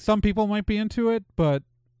 I mean, some people might be into it, but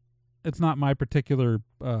it's not my particular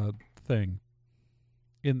thing.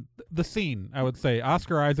 In the scene, I would say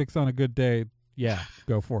Oscar Isaac's on a good day. Yeah,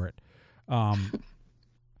 go for it.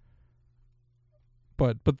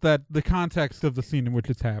 But that the context of the scene in which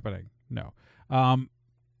it's happening, no.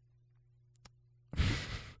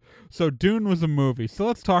 So Dune was a movie. So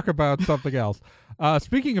let's talk about something else.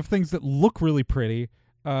 Speaking of things that look really pretty,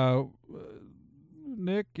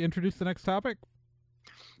 Nick, introduce the next topic.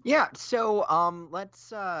 Yeah. So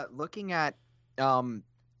let's looking at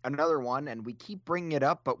another one, and we keep bringing it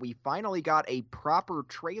up, but we finally got a proper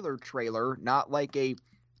trailer, not like a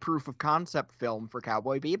proof of concept film for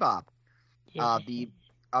Cowboy Bebop. Yeah. The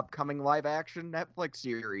upcoming live action Netflix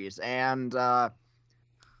series. And I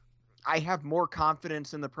have more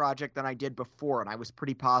confidence in the project than I did before, and I was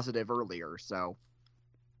pretty positive earlier, so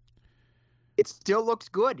it still looks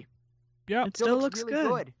good. Yeah. It still looks really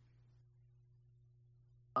good.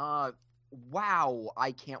 Wow,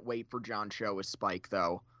 I can't wait for John Cho as Spike,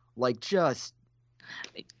 though. Like, just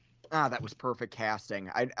that was perfect casting.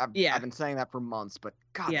 I've been saying that for months, but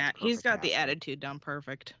God, yeah, he's got the casting. attitude down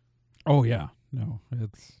perfect. Oh yeah, no,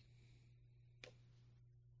 it's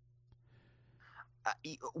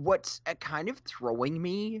What's kind of throwing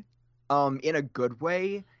me, in a good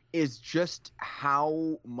way, is just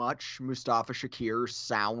how much Mustafa Shakir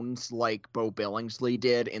sounds like Bo Billingsley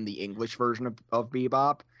did in the English version of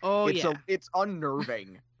Bebop. Oh, It's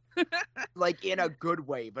unnerving. Like, in a good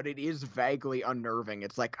way, but it is vaguely unnerving.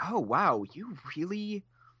 It's like, oh wow,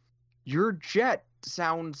 your Jet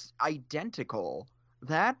sounds identical.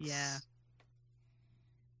 That's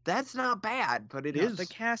not bad, but it is the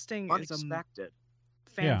casting unexpected.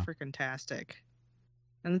 is fan-freaking-tastic.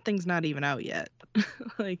 And the thing's not even out yet.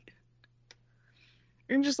 Like,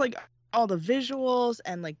 and just like all the visuals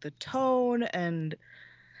and like the tone, and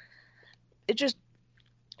it just,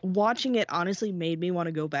 watching it honestly made me want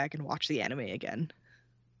to go back and watch the anime again.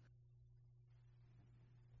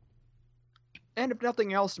 And if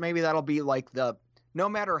nothing else, maybe that'll be like no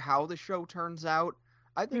matter how the show turns out,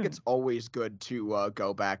 I think it's always good to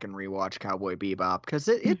go back and rewatch Cowboy Bebop, because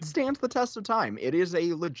it stands the test of time. It is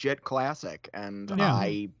a legit classic, and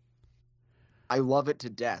I love it to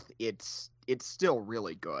death. It's still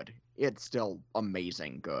really good. It's still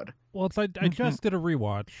amazing good. well. It's I just did a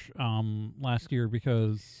rewatch last year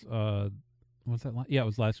because was that it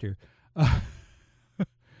was last year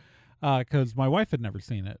because my wife had never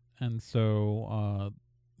seen it, and so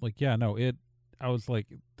I was like,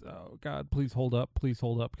 oh God, please hold up,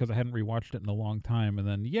 because I hadn't rewatched it in a long time, and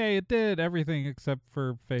then yay, it did. Everything except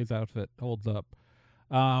for Faye's outfit holds up.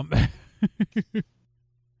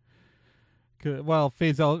 Well,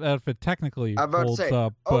 Faye's outfit technically holds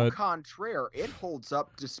up, but au contraire, it holds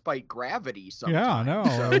up despite gravity sometimes. yeah, I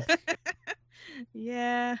know. So,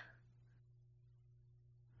 Yeah.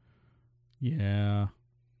 Yeah.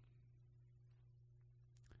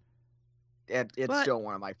 it's still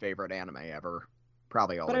one of my favorite anime ever.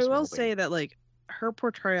 Probably always. But I will be. say that, like, her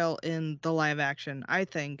portrayal in the live action, I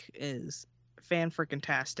think, is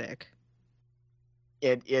fan-freaking-tastic.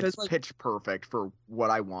 It's like, pitch perfect for what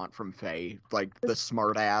I want from Faye, like the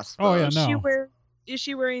smart ass. Oh, yeah, is no.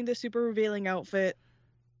 she wearing the super revealing outfit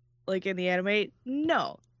like in the anime?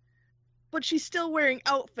 No. But she's still wearing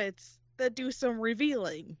outfits that do some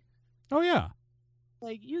revealing. Oh, yeah.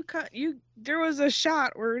 Like there was a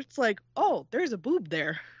shot where it's like, oh, there's a boob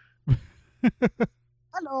there.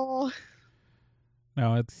 Hello.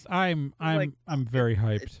 No, I'm very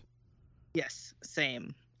hyped. Yes,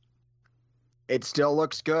 same. It still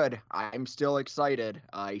looks good. I'm still excited.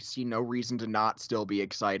 I see no reason to not still be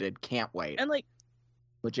excited. Can't wait. And like,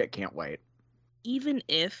 legit can't wait. Even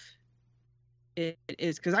if it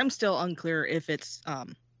is, because I'm still unclear if it's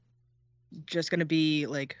just gonna be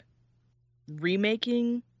like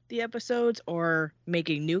remaking the episodes or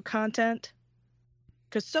making new content.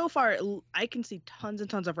 Because so far I can see tons and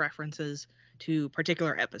tons of references to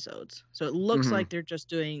particular episodes, so it looks like they're just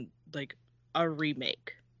doing like a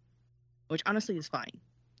remake, which honestly is fine.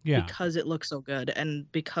 Yeah, because it looks so good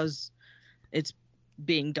and because it's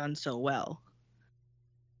being done so well.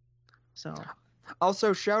 So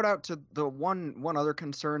also, shout out to the one other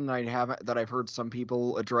concern that I've heard some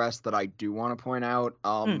people address that I do want to point out.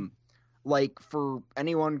 Like, for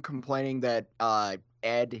anyone complaining that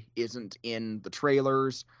Ed isn't in the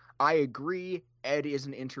trailers, I agree. Ed is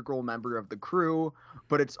an integral member of the crew,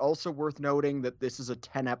 but it's also worth noting that this is a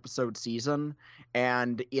 10-episode season,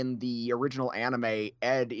 and in the original anime,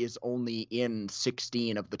 Ed is only in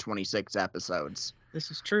 16 of the 26 episodes.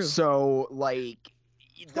 This is true. So, like,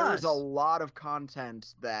 there's a lot of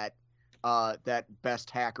content that that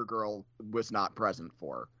Best Hacker Girl was not present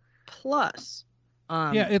for. Plus,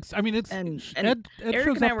 yeah, it's and Ed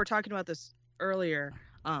Eric and I were talking about this earlier.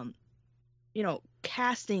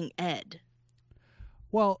 Casting Ed.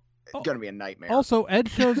 Well, it's gonna be a nightmare. Also, Ed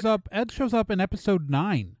shows up. Ed shows up in episode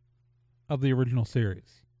 9 of the original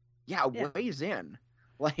series. Yeah, weighs in.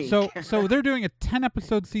 Like, so they're doing a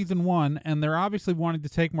 10-episode season 1, and they're obviously wanting to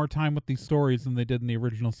take more time with these stories than they did in the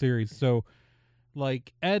original series. So,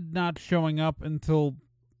 like, Ed not showing up until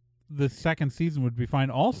the second season would be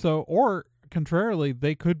fine. Also, or contrarily,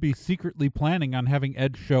 they could be secretly planning on having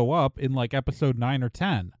Ed show up in like episode 9 or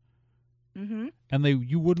 10. Mm-hmm. And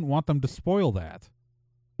you wouldn't want them to spoil that.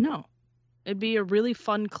 No. It'd be a really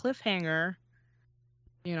fun cliffhanger,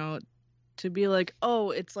 to be like, oh,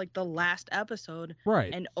 it's like the last episode.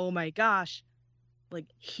 Right. And oh my gosh, like,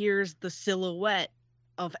 here's the silhouette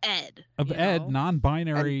of Ed. Ed,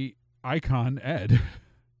 non-binary icon Ed.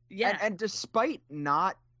 Yeah. And despite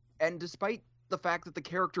the fact that the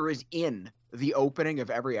character is in the opening of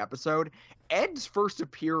every episode, Ed's first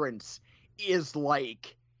appearance is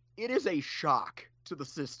like, it is a shock to the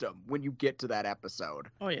system when you get to that episode.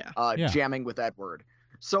 Oh yeah. Jamming with Edward.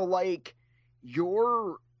 So like,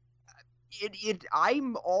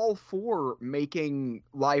 I'm all for making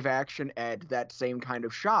live action Ed that same kind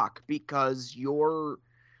of shock, because you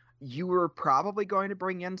are probably going to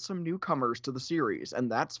bring in some newcomers to the series, and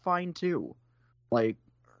that's fine too. Like,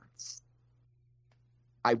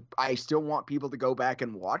 I still want people to go back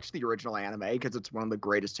and watch the original anime because it's one of the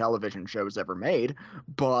greatest television shows ever made,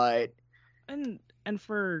 but and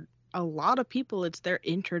for a lot of people it's their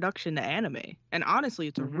introduction to anime, and honestly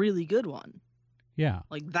it's a really good one. Yeah.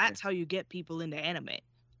 Like, that's how you get people into anime.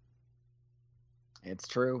 It's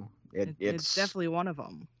true. It's definitely one of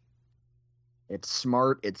them. It's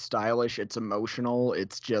smart, it's stylish, it's emotional,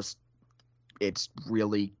 it's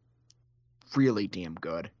really, really damn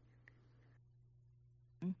good.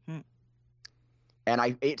 Mm-hmm.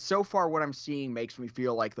 And so far what I'm seeing makes me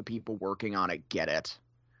feel like the people working on it get it.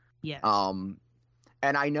 Yes. And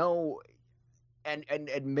I know, and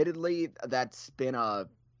admittedly, that's been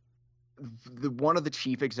one of the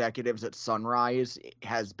chief executives at Sunrise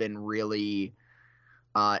has been really,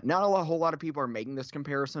 not a whole lot of people are making this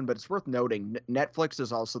comparison, but it's worth noting Netflix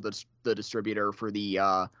is also the distributor for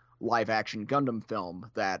the live action Gundam film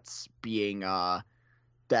that's being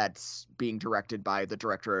directed by the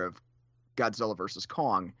director of Godzilla vs.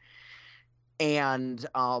 Kong. And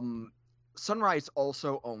Sunrise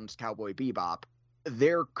also owns Cowboy Bebop.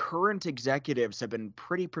 Their current executives have been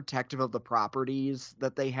pretty protective of the properties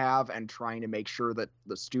that they have and trying to make sure that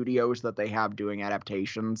the studios that they have doing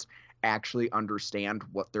adaptations actually understand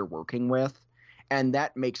what they're working with. And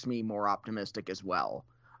that makes me more optimistic as well.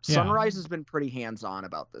 Yeah. Sunrise has been pretty hands-on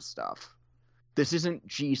about this stuff. This isn't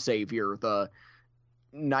G-Savior, the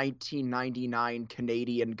 1999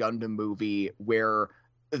 Canadian Gundam movie where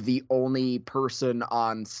the only person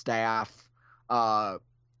on staff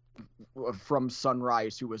from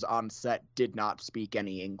Sunrise who was on set did not speak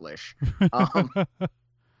any English.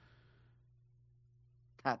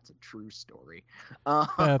 That's a true story.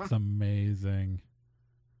 That's amazing.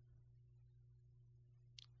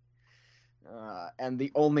 And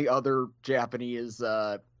the only other Japanese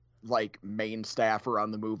like main staffer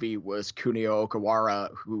on the movie was Kunio Okawara,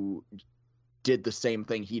 who did the same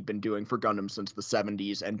thing he'd been doing for Gundam since the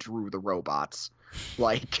 70s and drew the robots.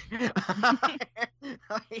 Like,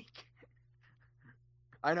 like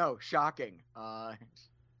I know, shocking.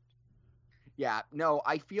 Yeah, no,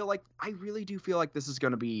 I really do feel like this is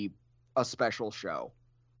going to be a special show.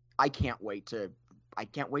 I can't wait to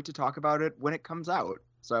talk about it when it comes out.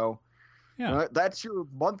 So, yeah, that's your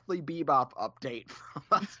monthly Bebop update from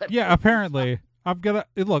us. Yeah, apparently. I'm gonna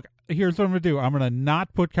look. Here's what I'm gonna do. I'm gonna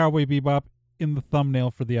not put Cowboy Bebop in the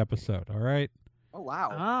thumbnail for the episode. All right. Oh wow.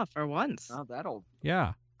 Ah, for once. Oh, that'll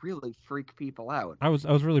Yeah. really freak people out. I was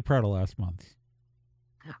really proud of last month's.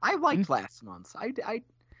 I liked last month's.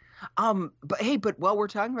 But while we're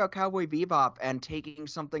talking about Cowboy Bebop and taking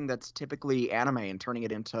something that's typically anime and turning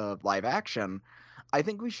it into live action, I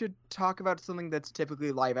think we should talk about something that's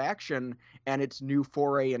typically live action and its new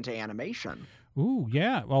foray into animation. Ooh,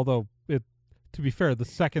 yeah. Although to be fair, the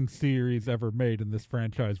second series ever made in this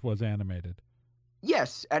franchise was animated.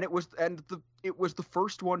 Yes, and it was the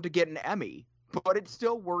first one to get an Emmy, but it's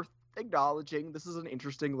still worth acknowledging this is an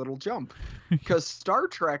interesting little jump because Star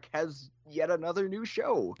Trek has yet another new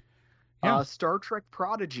show. Yeah. Star Trek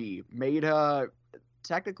Prodigy, made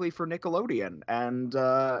technically for Nickelodeon, and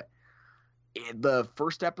the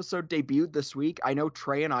first episode debuted this week. I know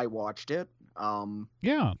Trey and I watched it.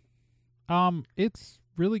 Yeah. It's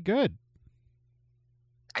really good.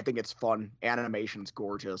 I think it's fun. Animation's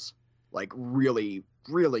gorgeous. Like, really,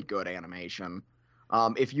 really good animation.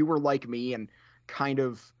 If you were like me and kind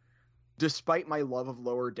of, despite my love of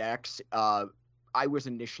Lower Decks, I was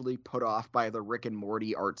initially put off by the Rick and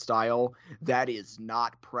Morty art style. That is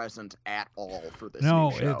not present at all for this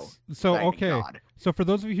new show. Thank God. So for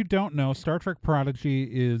those of you who don't know, Star Trek Prodigy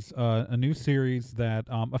is a new series that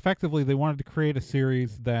effectively they wanted to create a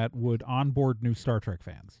series that would onboard new Star Trek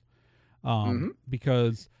fans.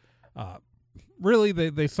 Because really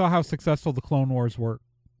they saw how successful the Clone Wars were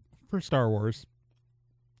for Star Wars.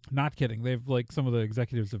 Not kidding. They've, like, some of the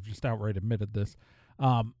executives have just outright admitted this.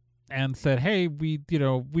 And said, hey,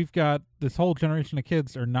 we've got this whole generation of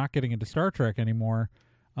kids are not getting into Star Trek anymore.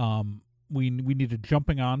 We need a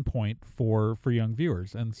jumping on point for young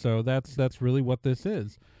viewers. And so that's really what this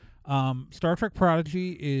is. Star Trek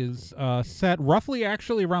Prodigy is set roughly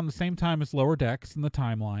actually around the same time as Lower Decks in the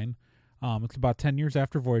timeline. It's about 10 years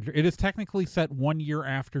after Voyager. It is technically set 1 year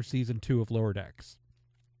after season 2 of Lower Decks.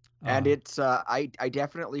 And it's I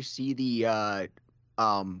definitely see the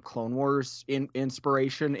Clone Wars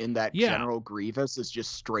inspiration in that. General Grievous is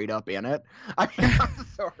just straight up in it. I mean, I'm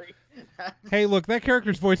sorry. Hey, look, that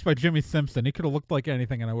character's voiced by Jimmy Simpson. He could have looked like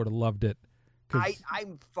anything and I would have loved it.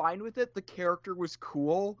 I'm fine with it. The character was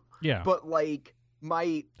cool. Yeah. But, like,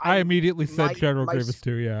 I immediately said General Grievous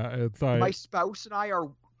too, yeah.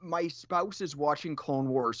 My spouse is watching Clone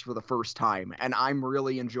Wars for the first time, and I'm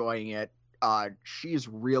really enjoying it. She's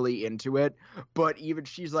really into it, but even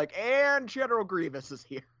she's like, and General Grievous is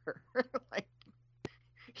here. Like,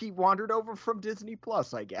 he wandered over from Disney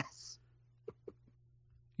Plus, I guess.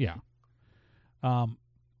 Yeah.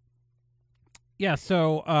 Yeah,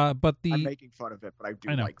 so, but I'm making fun of it, but I do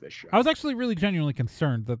like this show. I was actually really genuinely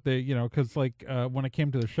concerned that they, because, like, when it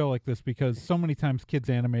came to the show like this, because so many times kids'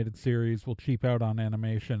 animated series will cheap out on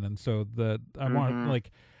animation, and so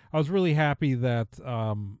I was really happy that,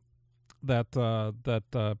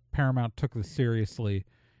 Paramount took this seriously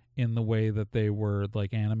in the way that they were,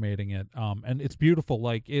 like, animating it. And it's beautiful.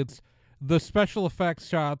 Like, it's the special effects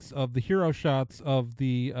shots of the hero shots of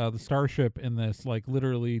the starship in this, like,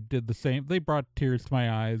 literally did the same. They brought tears to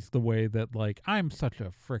my eyes the way that, like, I'm such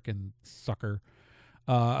a frickin' sucker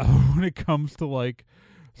when it comes to, like,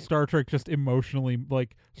 Star Trek just emotionally,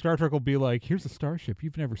 like, Star Trek will be like, here's a starship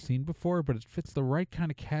you've never seen before, but it fits the right kind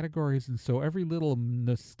of categories, and so every little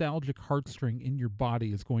nostalgic heartstring in your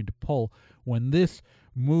body is going to pull when this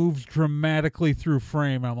moves dramatically through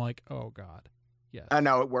frame. I'm like, oh God, yes. I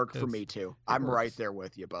know, it worked for me too. I'm right there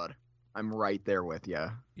with you, bud. I'm right there with you.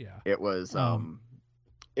 Yeah. It was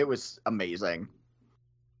amazing.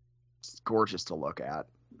 It's gorgeous to look at.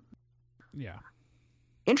 Yeah.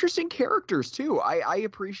 Interesting characters too. I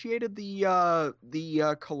appreciated the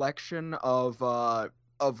collection of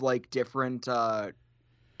like different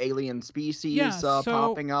alien species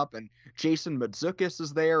popping up, and Jason Mantzoukas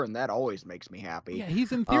is there, and that always makes me happy. Yeah,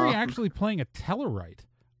 he's in theory actually playing a Tellarite.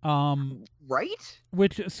 Right?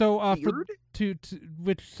 Which so Weird? to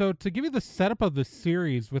give you the setup of the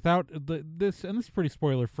series without this, and this is pretty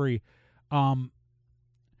spoiler free.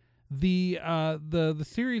 The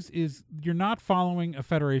series is, you're not following a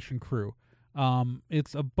Federation crew.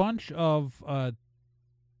 It's a bunch of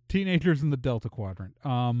teenagers in the Delta Quadrant.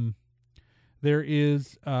 There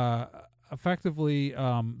is effectively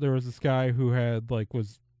there was this guy who had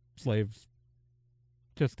was slaves,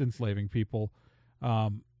 just enslaving people,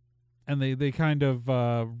 and they kind of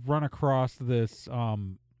run across this.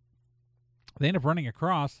 They end up running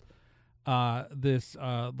across this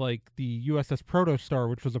the USS Protostar,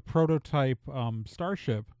 which was a prototype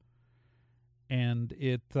starship. And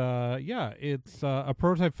it's a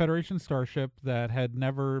prototype Federation starship that had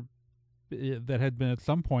been at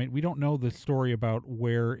some point. We don't know the story about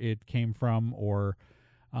where it came from or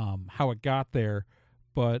how it got there,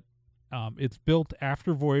 but it's built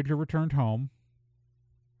after Voyager returned home.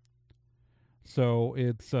 So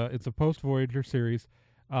it's a post-Voyager series.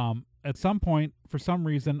 At some point, for some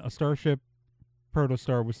reason, a starship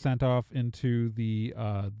Protostar was sent off into the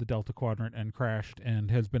Delta Quadrant and crashed and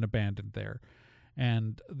has been abandoned there.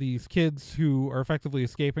 And these kids who are effectively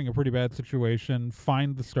escaping a pretty bad situation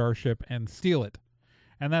find the starship and steal it.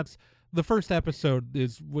 And that's the first episode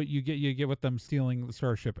is what you get with them stealing the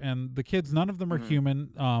starship. And the kids, none of them are human.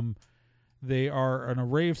 They are an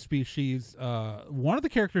array of species. One of the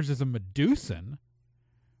characters is a Medusan,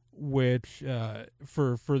 which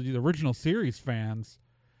for the original series fans,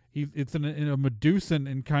 it's in a Medusan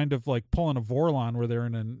and kind of like pulling a Vorlon where they're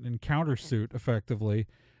in an encounter suit effectively.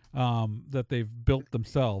 That they've built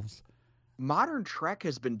themselves. Modern Trek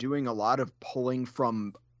has been doing a lot of pulling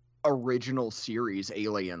from original series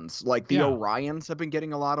aliens. Like the Orions have been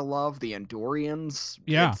getting a lot of love. The Andorians.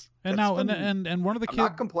 Yeah, and one of the kids. I'm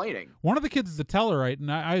not complaining. One of the kids is a Tellarite,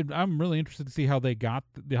 and I'm really interested to see how they got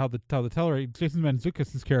how the Tellarite. Jason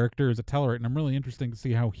Mantzoukas' character is a Tellarite, and I'm really interested to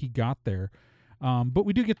see how he got there. But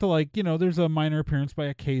we do get to there's a minor appearance by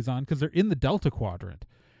a Kazon because they're in the Delta Quadrant.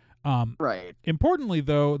 Right. Importantly,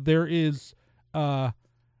 though, there is a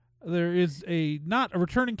not a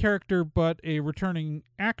returning character, but a returning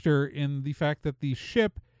actor in the fact that the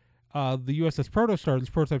ship, the USS Protostar,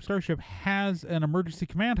 this prototype starship, has an emergency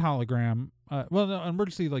command hologram. An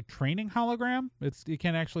emergency training hologram. It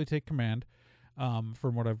can actually take command.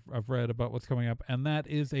 From what I've read about what's coming up, and that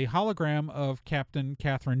is a hologram of Captain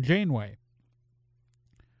Kathryn Janeway.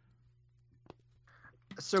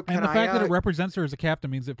 And the fact that it represents her as a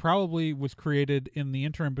captain means it probably was created in the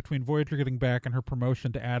interim between Voyager getting back and her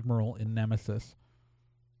promotion to Admiral in Nemesis.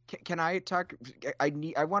 Can I talk? I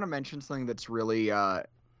want to mention something that's really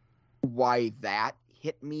why that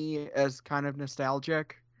hit me as kind of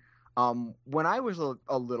nostalgic. When I was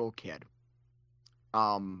a little kid,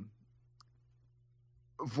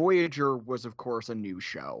 Voyager was, of course, a new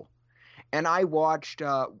show. And I watched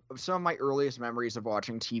some of my earliest memories of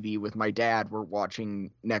watching TV with my dad were watching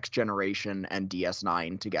Next Generation and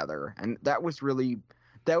DS9 together. And that was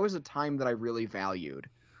a time that I really valued.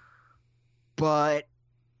 But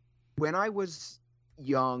when I was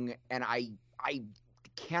young, and I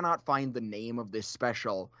cannot find the name of this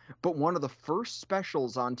special, but one of the first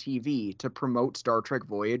specials on TV to promote Star Trek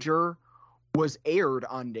Voyager was aired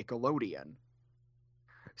on Nickelodeon.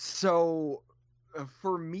 So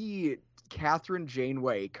for me, Kathryn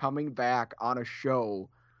Janeway coming back on a show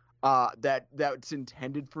that's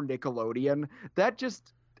intended for Nickelodeon, that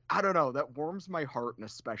just, I don't know, that warms my heart in a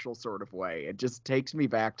special sort of way. It just takes me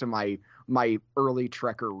back to my early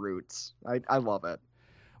Trekker roots. I love it.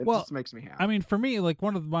 It just makes me happy. I mean, for me,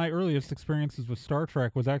 one of my earliest experiences with Star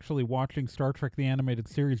Trek was actually watching Star Trek the Animated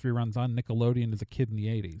Series reruns on Nickelodeon as a kid in the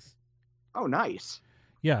 80s. Oh, nice.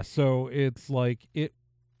 Yeah, so it's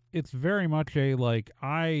it's very much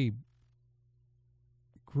I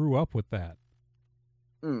grew up with that.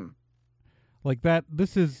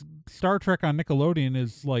 This is Star Trek on Nickelodeon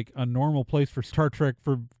is a normal place for Star Trek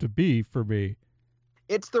to be for me.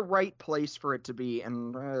 It's the right place for it to be,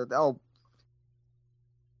 and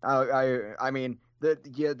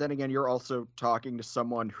then again, you're also talking to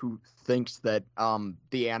someone who thinks that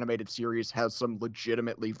the animated series has some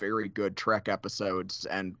legitimately very good Trek episodes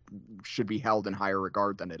and should be held in higher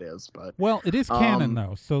regard than it is. But it is canon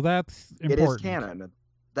though, so that's important. It is canon.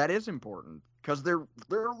 That is important because there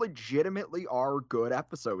legitimately are good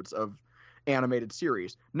episodes of animated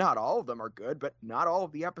series. Not all of them are good, but not all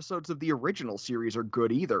of the episodes of the original series are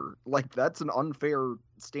good either. That's an unfair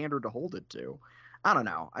standard to hold it to. I don't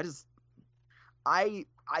know. I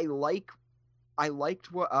liked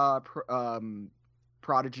what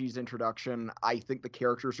Prodigy's introduction. I think the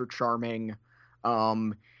characters are charming,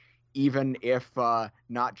 even if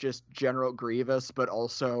not just General Grievous, but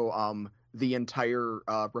also the entire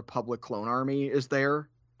Republic clone army is there.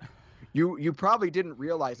 You probably didn't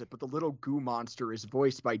realize it, but the little goo monster is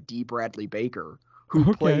voiced by D. Bradley Baker,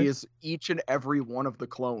 who plays each and every one of the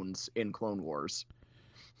clones in Clone Wars.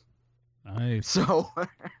 Nice. So,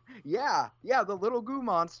 yeah, the little goo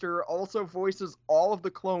monster also voices all of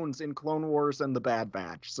the clones in Clone Wars and the Bad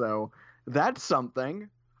Batch. So that's something.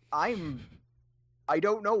 I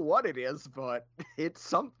don't know what it is, but it's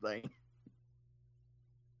something.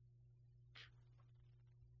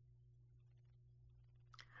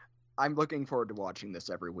 I'm looking forward to watching this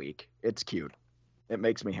every week. It's cute. It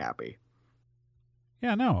makes me happy.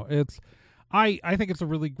 Yeah, no, I think it's a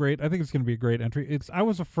really great. I think it's going to be a great entry. I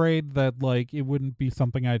was afraid that like it wouldn't be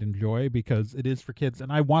something I'd enjoy because it is for kids,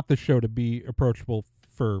 and I want the show to be approachable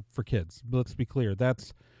for kids. But let's be clear,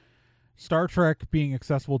 that's Star Trek being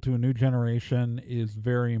accessible to a new generation is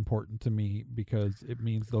very important to me because it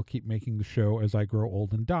means they'll keep making the show as I grow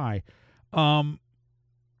old and die.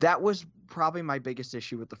 That was probably my biggest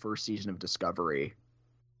issue with the first season of Discovery,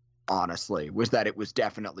 honestly, was that it was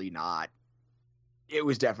definitely not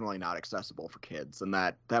accessible for kids, and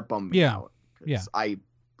that bummed me out. Yeah, I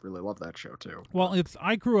really love that show too. Well,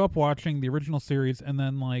 I grew up watching the original series, and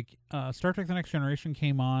then like Star Trek: The Next Generation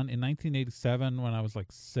came on in 1987 when I was like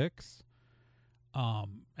 6,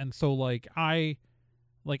 and so like I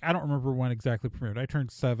don't remember when exactly it premiered. I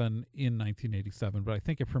turned 7 in 1987, but I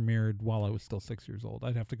think it premiered while I was still 6 years old.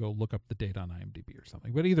 I'd have to go look up the date on IMDb or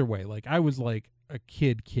something. But either way, like I was like a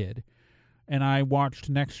kid. And I watched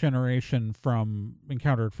Next Generation from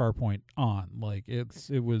Encounter at Farpoint on. Like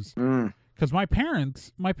it was because my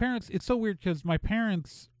parents. It's so weird because my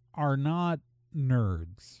parents are not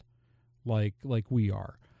nerds like we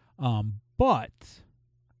are, but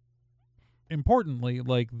importantly,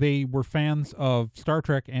 like they were fans of Star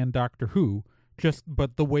Trek and Doctor Who.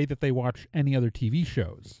 But the way that they watch any other TV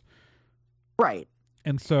shows, right?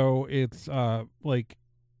 And so it's like.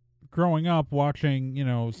 Growing up watching,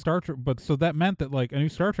 Star Trek, but so that meant that like a new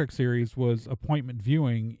Star Trek series was appointment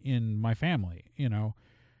viewing in my family,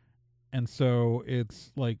 and so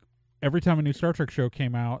it's like every time a new Star Trek show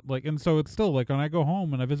came out, like, and so it's still like when I go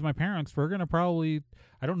home and I visit my parents, we're gonna probably,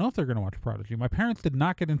 I don't know if they're gonna watch Prodigy. My parents did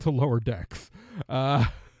not get into Lower Decks,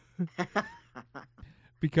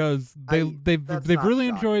 because they've really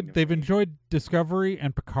enjoyed Discovery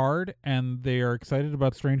and Picard, and they are excited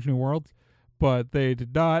about Strange New Worlds. But they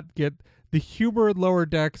did not get the humor in Lower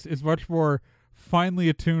Decks is much more finely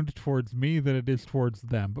attuned towards me than it is towards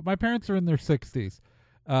them. But my parents are in their 60s,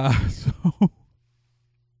 so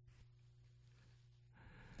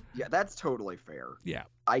yeah, that's totally fair. Yeah,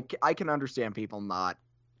 I can understand people not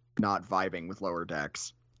vibing with Lower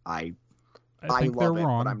Decks. I think love it,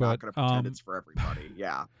 wrong, but I'm not going to pretend it's for everybody.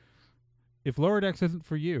 Yeah. If Lower Decks isn't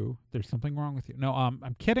for you, there's something wrong with you. No,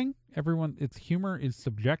 I'm kidding. Everyone, its humor is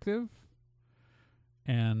subjective.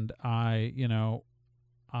 And I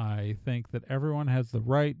think that everyone has the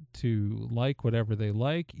right to like whatever they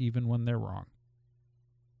like, even when they're wrong.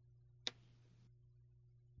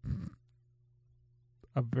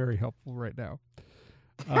 I'm very helpful right now.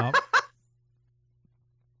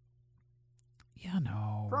 Yeah,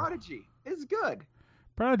 no. Prodigy is good.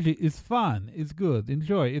 Prodigy is fun. It's good.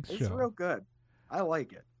 Enjoy its show. It's real good. I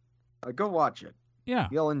like it. Go watch it. Yeah.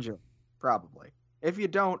 You'll enjoy it, probably. If you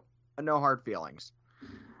don't, no hard feelings.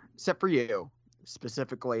 Except for you.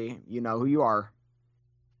 Specifically, you know who you are.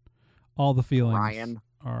 All the feelings Ryan.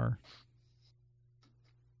 Are...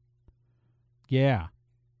 Yeah.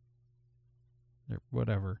 Or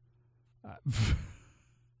whatever.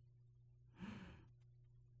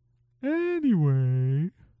 Anyway.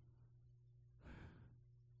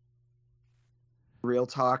 Real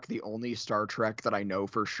talk, the only Star Trek that I know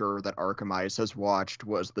for sure that Arkham has watched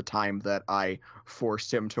was the time that I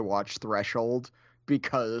forced him to watch Threshold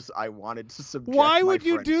because I wanted to subject Why would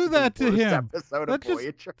you do that to him? Episode of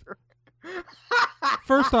Voyager.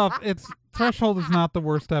 First off, Threshold is not the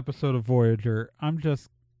worst episode of Voyager. I'm just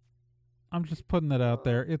putting it out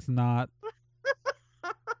there. It's not.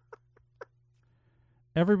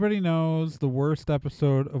 Everybody knows the worst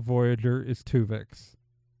episode of Voyager is Tuvix.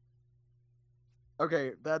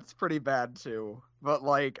 Okay, that's pretty bad too. But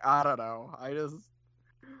like, I don't know. I just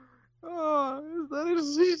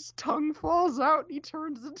his tongue falls out and he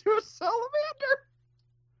turns into a salamander.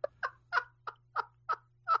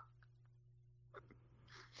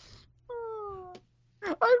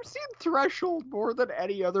 I've seen Threshold more than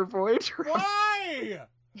any other Voyager. Why?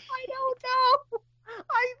 I don't know.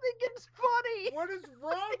 I think it's funny. What is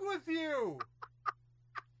wrong with you?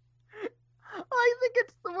 I think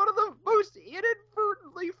it's one of the most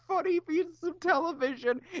inadvertently funny pieces of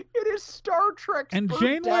television. It is Star Trek. And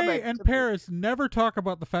Janeway and Paris never talk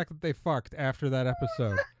about the fact that they fucked after that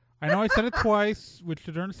episode. I know I said it twice, which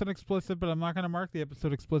should earn some explicit, but I'm not going to mark the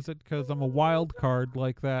episode explicit because I'm a wild card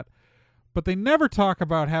like that. But they never talk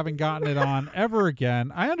about having gotten it on ever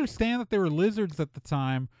again. I understand that they were lizards at the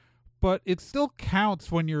time, but it still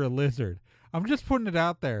counts when you're a lizard. I'm just putting it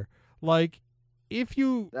out there. Like, if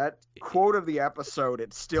you... That quote of the episode,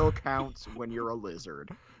 it still counts when you're a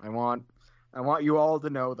lizard. I want you all to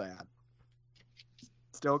know that.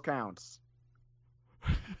 Still counts.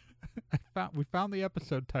 We found the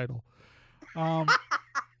episode title. And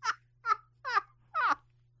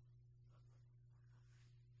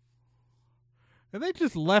they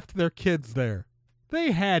just left their kids there.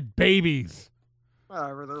 They had babies.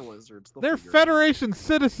 Whatever, they're lizards. They're Federation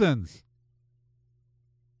citizens.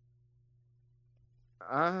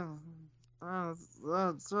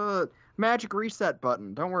 It's a magic reset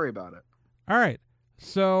button. Don't worry about it. All right.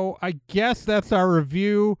 So I guess that's our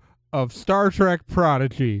review of Star Trek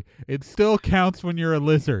Prodigy. It still counts when you're a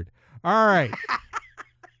lizard. All right.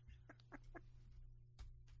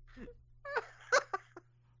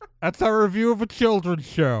 That's our review of a children's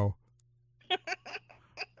show.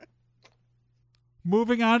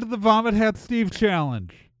 Moving on to the Vomit Hat Steve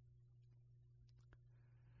Challenge.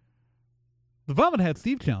 The Vomit Hat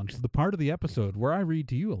Steve Challenge is the part of the episode where I read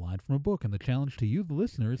to you a line from a book, and the challenge to you, the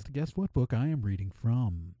listener, is to guess what book I am reading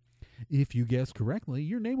from. If you guess correctly,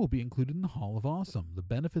 your name will be included in the Hall of Awesome. The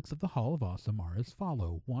benefits of the Hall of Awesome are as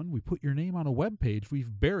follow. 1, we put your name on a web page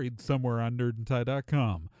we've buried somewhere on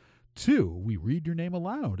nerdandtie.com. 2, we read your name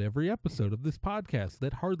aloud every episode of this podcast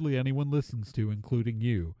that hardly anyone listens to, including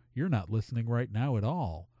you. You're not listening right now at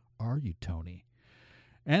all, are you, Tony?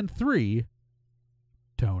 And 3,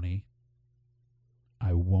 Tony,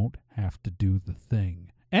 I won't have to do the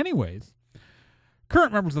thing. Anyways,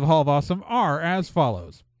 current members of the Hall of Awesome are as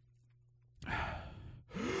follows.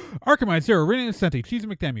 Archimide Zero, Renee Ascenti, Cheesy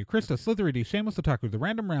McDamu, Krista, Slithery, Shameless Otaku, The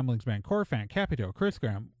Random Ramblings Band, Corfan, Capito, Chris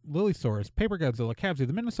Graham, Lilysaurus, Paper Godzilla, Cabsy,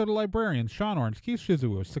 The Minnesota Librarian, Sean Orange, Keith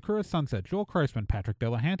Shizuo, Sakura Sunset, Joel Kreisman, Patrick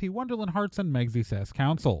Delahanty, Wonderland Hearts, and Megsy Sass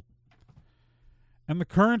Council. And the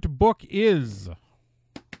current book is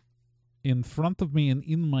in front of me and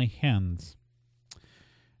in my hands.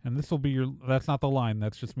 And this will be your... That's not the line.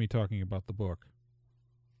 That's just me talking about the book.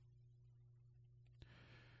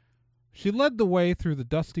 She led the way through the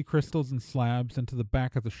dusty crystals and slabs into the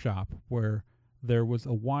back of the shop, where there was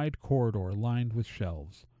a wide corridor lined with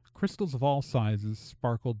shelves. Crystals of all sizes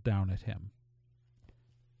sparkled down at him.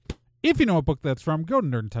 If you know what book that's from, go to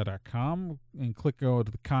nerdandtie.com and go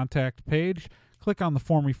to the contact page. Click on the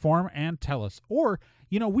For Me form and tell us. Or,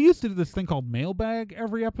 we used to do this thing called Mailbag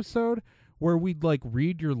every episode, where we'd,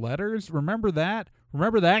 read your letters. Remember that?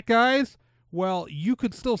 Remember that, guys? Well, you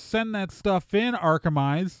could still send that stuff in,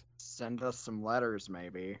 Archimize. Send us some letters,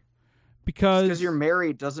 maybe. Because you're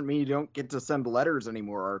married doesn't mean you don't get to send letters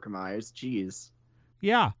anymore, Archimize. Jeez.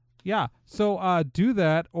 Yeah. So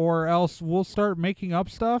do or else we'll start making up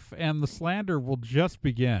stuff, and the slander will just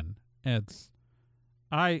begin.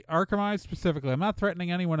 Archimize specifically. I'm not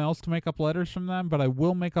threatening anyone else to make up letters from them, but I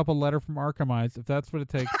will make up a letter from Archimize if that's what it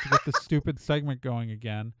takes to get this stupid segment going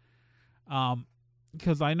again.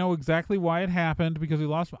 Because I know exactly why it happened, because we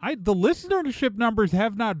lost... the listenership numbers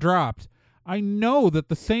have not dropped. I know that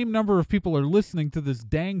the same number of people are listening to this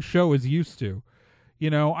dang show as used to.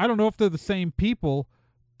 I don't know if they're the same people,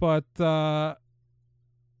 but,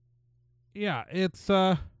 yeah, it's,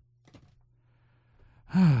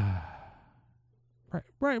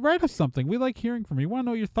 Write us something. We like hearing from you. We want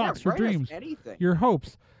to know your thoughts, your dreams, your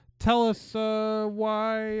hopes. Tell us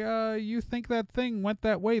why you think that thing went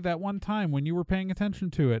that way that one time when you were paying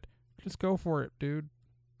attention to it. Just go for it, dude.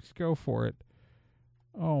 Just go for it.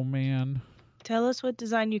 Oh, man. Tell us what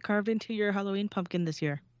design you carved into your Halloween pumpkin this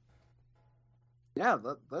year. Yeah,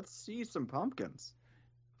 let's see some pumpkins.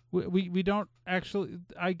 We don't actually...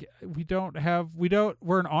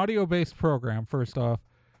 We're an audio-based program, first off.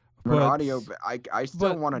 We're an audio... I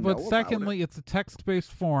still want to know But secondly, it's a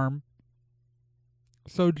text-based form.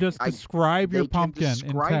 So just describe your pumpkin in text.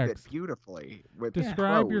 Describe it beautifully with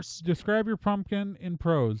prose. Describe your pumpkin in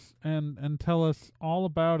prose and tell us all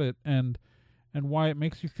about it and why it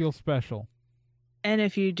makes you feel special. And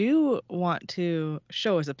if you do want to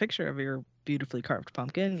show us a picture of your beautifully carved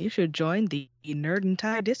pumpkin, you should join the Nerd and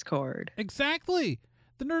Tie Discord. Exactly.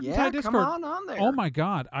 The Nerd and Tie Discord. Come on there. Oh my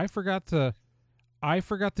God, I forgot to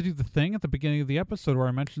do the thing at the beginning of the episode where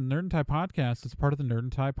I mentioned Nerd and Tie Podcast is part of the Nerd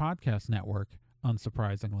and Tie Podcast Network.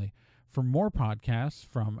 Unsurprisingly. For more podcasts,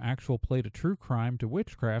 from actual play to true crime to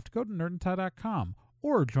witchcraft, go to nerdandtie.com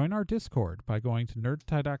or join our Discord by going to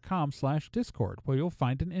nerdandtie.com/Discord, where you'll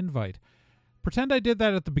find an invite. Pretend I did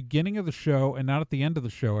that at the beginning of the show and not at the end of the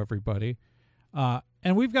show, everybody.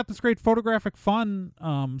 And we've got this great photographic fun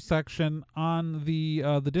section on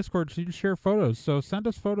the Discord, so you can share photos. So send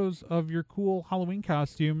us photos of your cool Halloween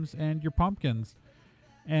costumes and your pumpkins,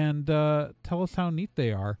 and tell us how neat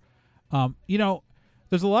they are.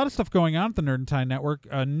 There's a lot of stuff going on at the Nerd and Tie Network.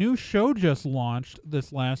 A new show just launched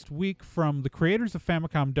this last week from the creators of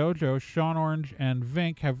Famicom Dojo. Sean Orange and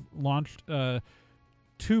Vink have launched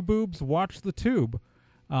Two Boobs Watch the Tube,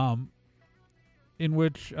 in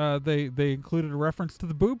which they included a reference to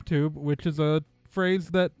the boob tube, which is a phrase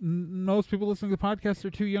that most people listening to the podcast are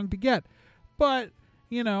too young to get. But,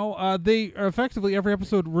 they effectively, every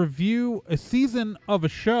episode, review a season of a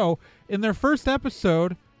show. In their first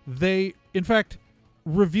episode, they, in fact,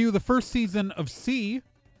 review the first season of C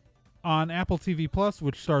on Apple TV Plus,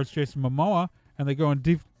 which stars Jason Momoa, and they go in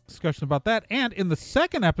deep discussion about that. And in the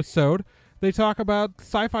second episode, they talk about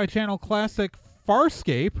Sci-Fi Channel classic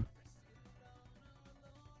Farscape,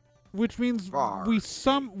 which means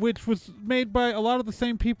which was made by a lot of the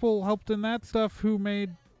same people helped in that stuff who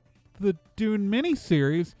made the Dune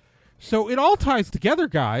miniseries. So it all ties together,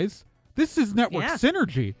 guys. This is network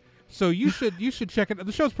synergy. So you should check it.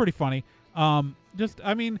 The show's pretty funny.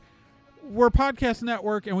 We're a podcast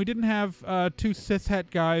network, and we didn't have two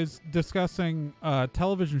cishet guys discussing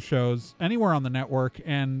television shows anywhere on the network,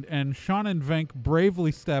 and Sean and Vink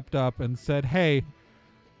bravely stepped up and said, "Hey,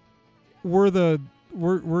 we're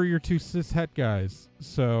your two cishet guys."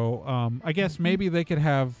 So I guess maybe they could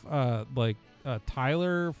have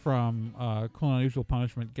Tyler from Cool and Unusual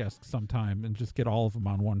Punishment guest sometime and just get all of them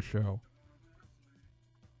on one show.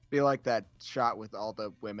 Be like that shot with all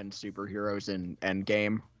the women superheroes in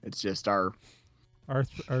Endgame. It's just our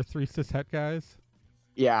three cishet guys.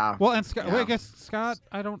 Yeah. Well, and Scott. Yeah. Well, I guess Scott.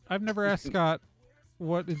 I've never asked Scott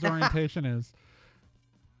what his orientation is.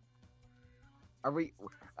 Are we?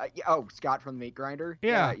 Scott from the Meat Grinder.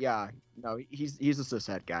 Yeah. Yeah. No, he's a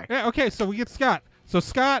cishet guy. Yeah. Okay, so we get Scott. So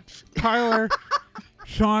Scott, Tyler,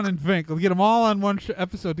 Sean, and Vink. We'll get them all on one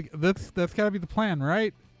episode. That's got to be the plan,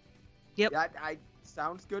 right? Yep. I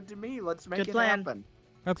sounds good to me. Let's make it happen.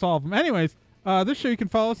 That's all of them. Anyways, this show you can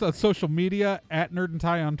follow us on social media at Nerd and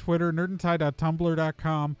Tie on Twitter,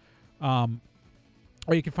 nerdandtie.tumblr.com. Or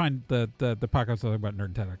you can find the podcast about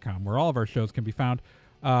nerdandtie.com, where all of our shows can be found.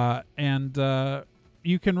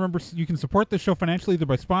 You can support this show financially either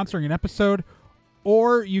by sponsoring an episode,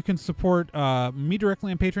 or you can support me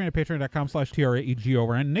directly on Patreon at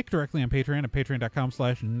patreon.com/TRAEGORN, Nick directly on Patreon at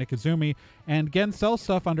patreon.com/NickIzumi, and Gen sells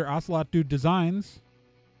stuff under Ocelot Dude Designs,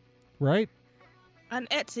 right? On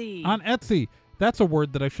Etsy. On Etsy. That's a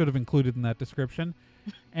word that I should have included in that description.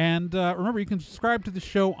 And remember, you can subscribe to the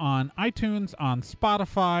show on iTunes, on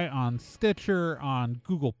Spotify, on Stitcher, on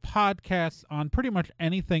Google Podcasts, on pretty much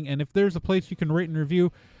anything. And if there's a place you can rate and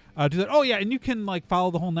review, do that. Oh, yeah, and you can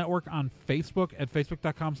follow the whole network on Facebook at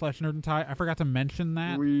facebook.com/nerdandtie. I forgot to mention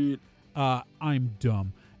that. Sweet. I'm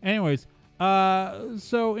dumb. Anyways,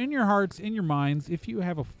 so in your hearts, in your minds, if you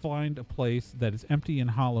find a place that is empty and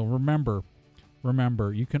hollow, remember,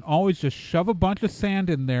 you can always just shove a bunch of sand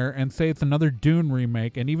in there and say it's another Dune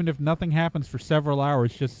remake, and even if nothing happens for several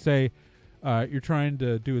hours, just say you're trying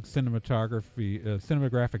to do it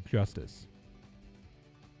cinematographic justice.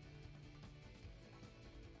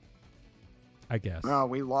 I guess. Oh,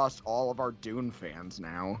 we lost all of our Dune fans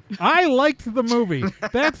now. I liked the movie.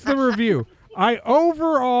 That's the review. I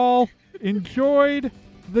overall enjoyed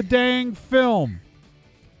the dang film.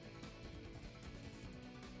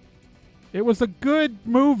 It was a good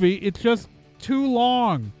movie. It's just too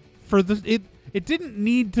long for this. It didn't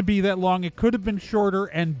need to be that long. It could have been shorter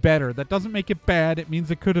and better. That doesn't make it bad. It means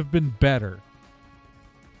it could have been better.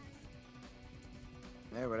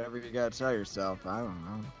 Hey, whatever you gotta tell yourself. I don't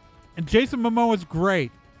know. And Jason Momoa is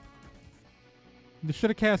great. They should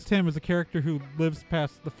have cast him as a character who lives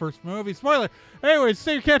past the first movie. Spoiler. Anyways,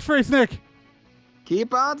 say your catchphrase, Nick.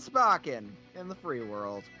 Keep on spocking in the free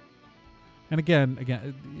world. And again,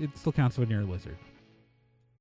 it still counts when you're a lizard.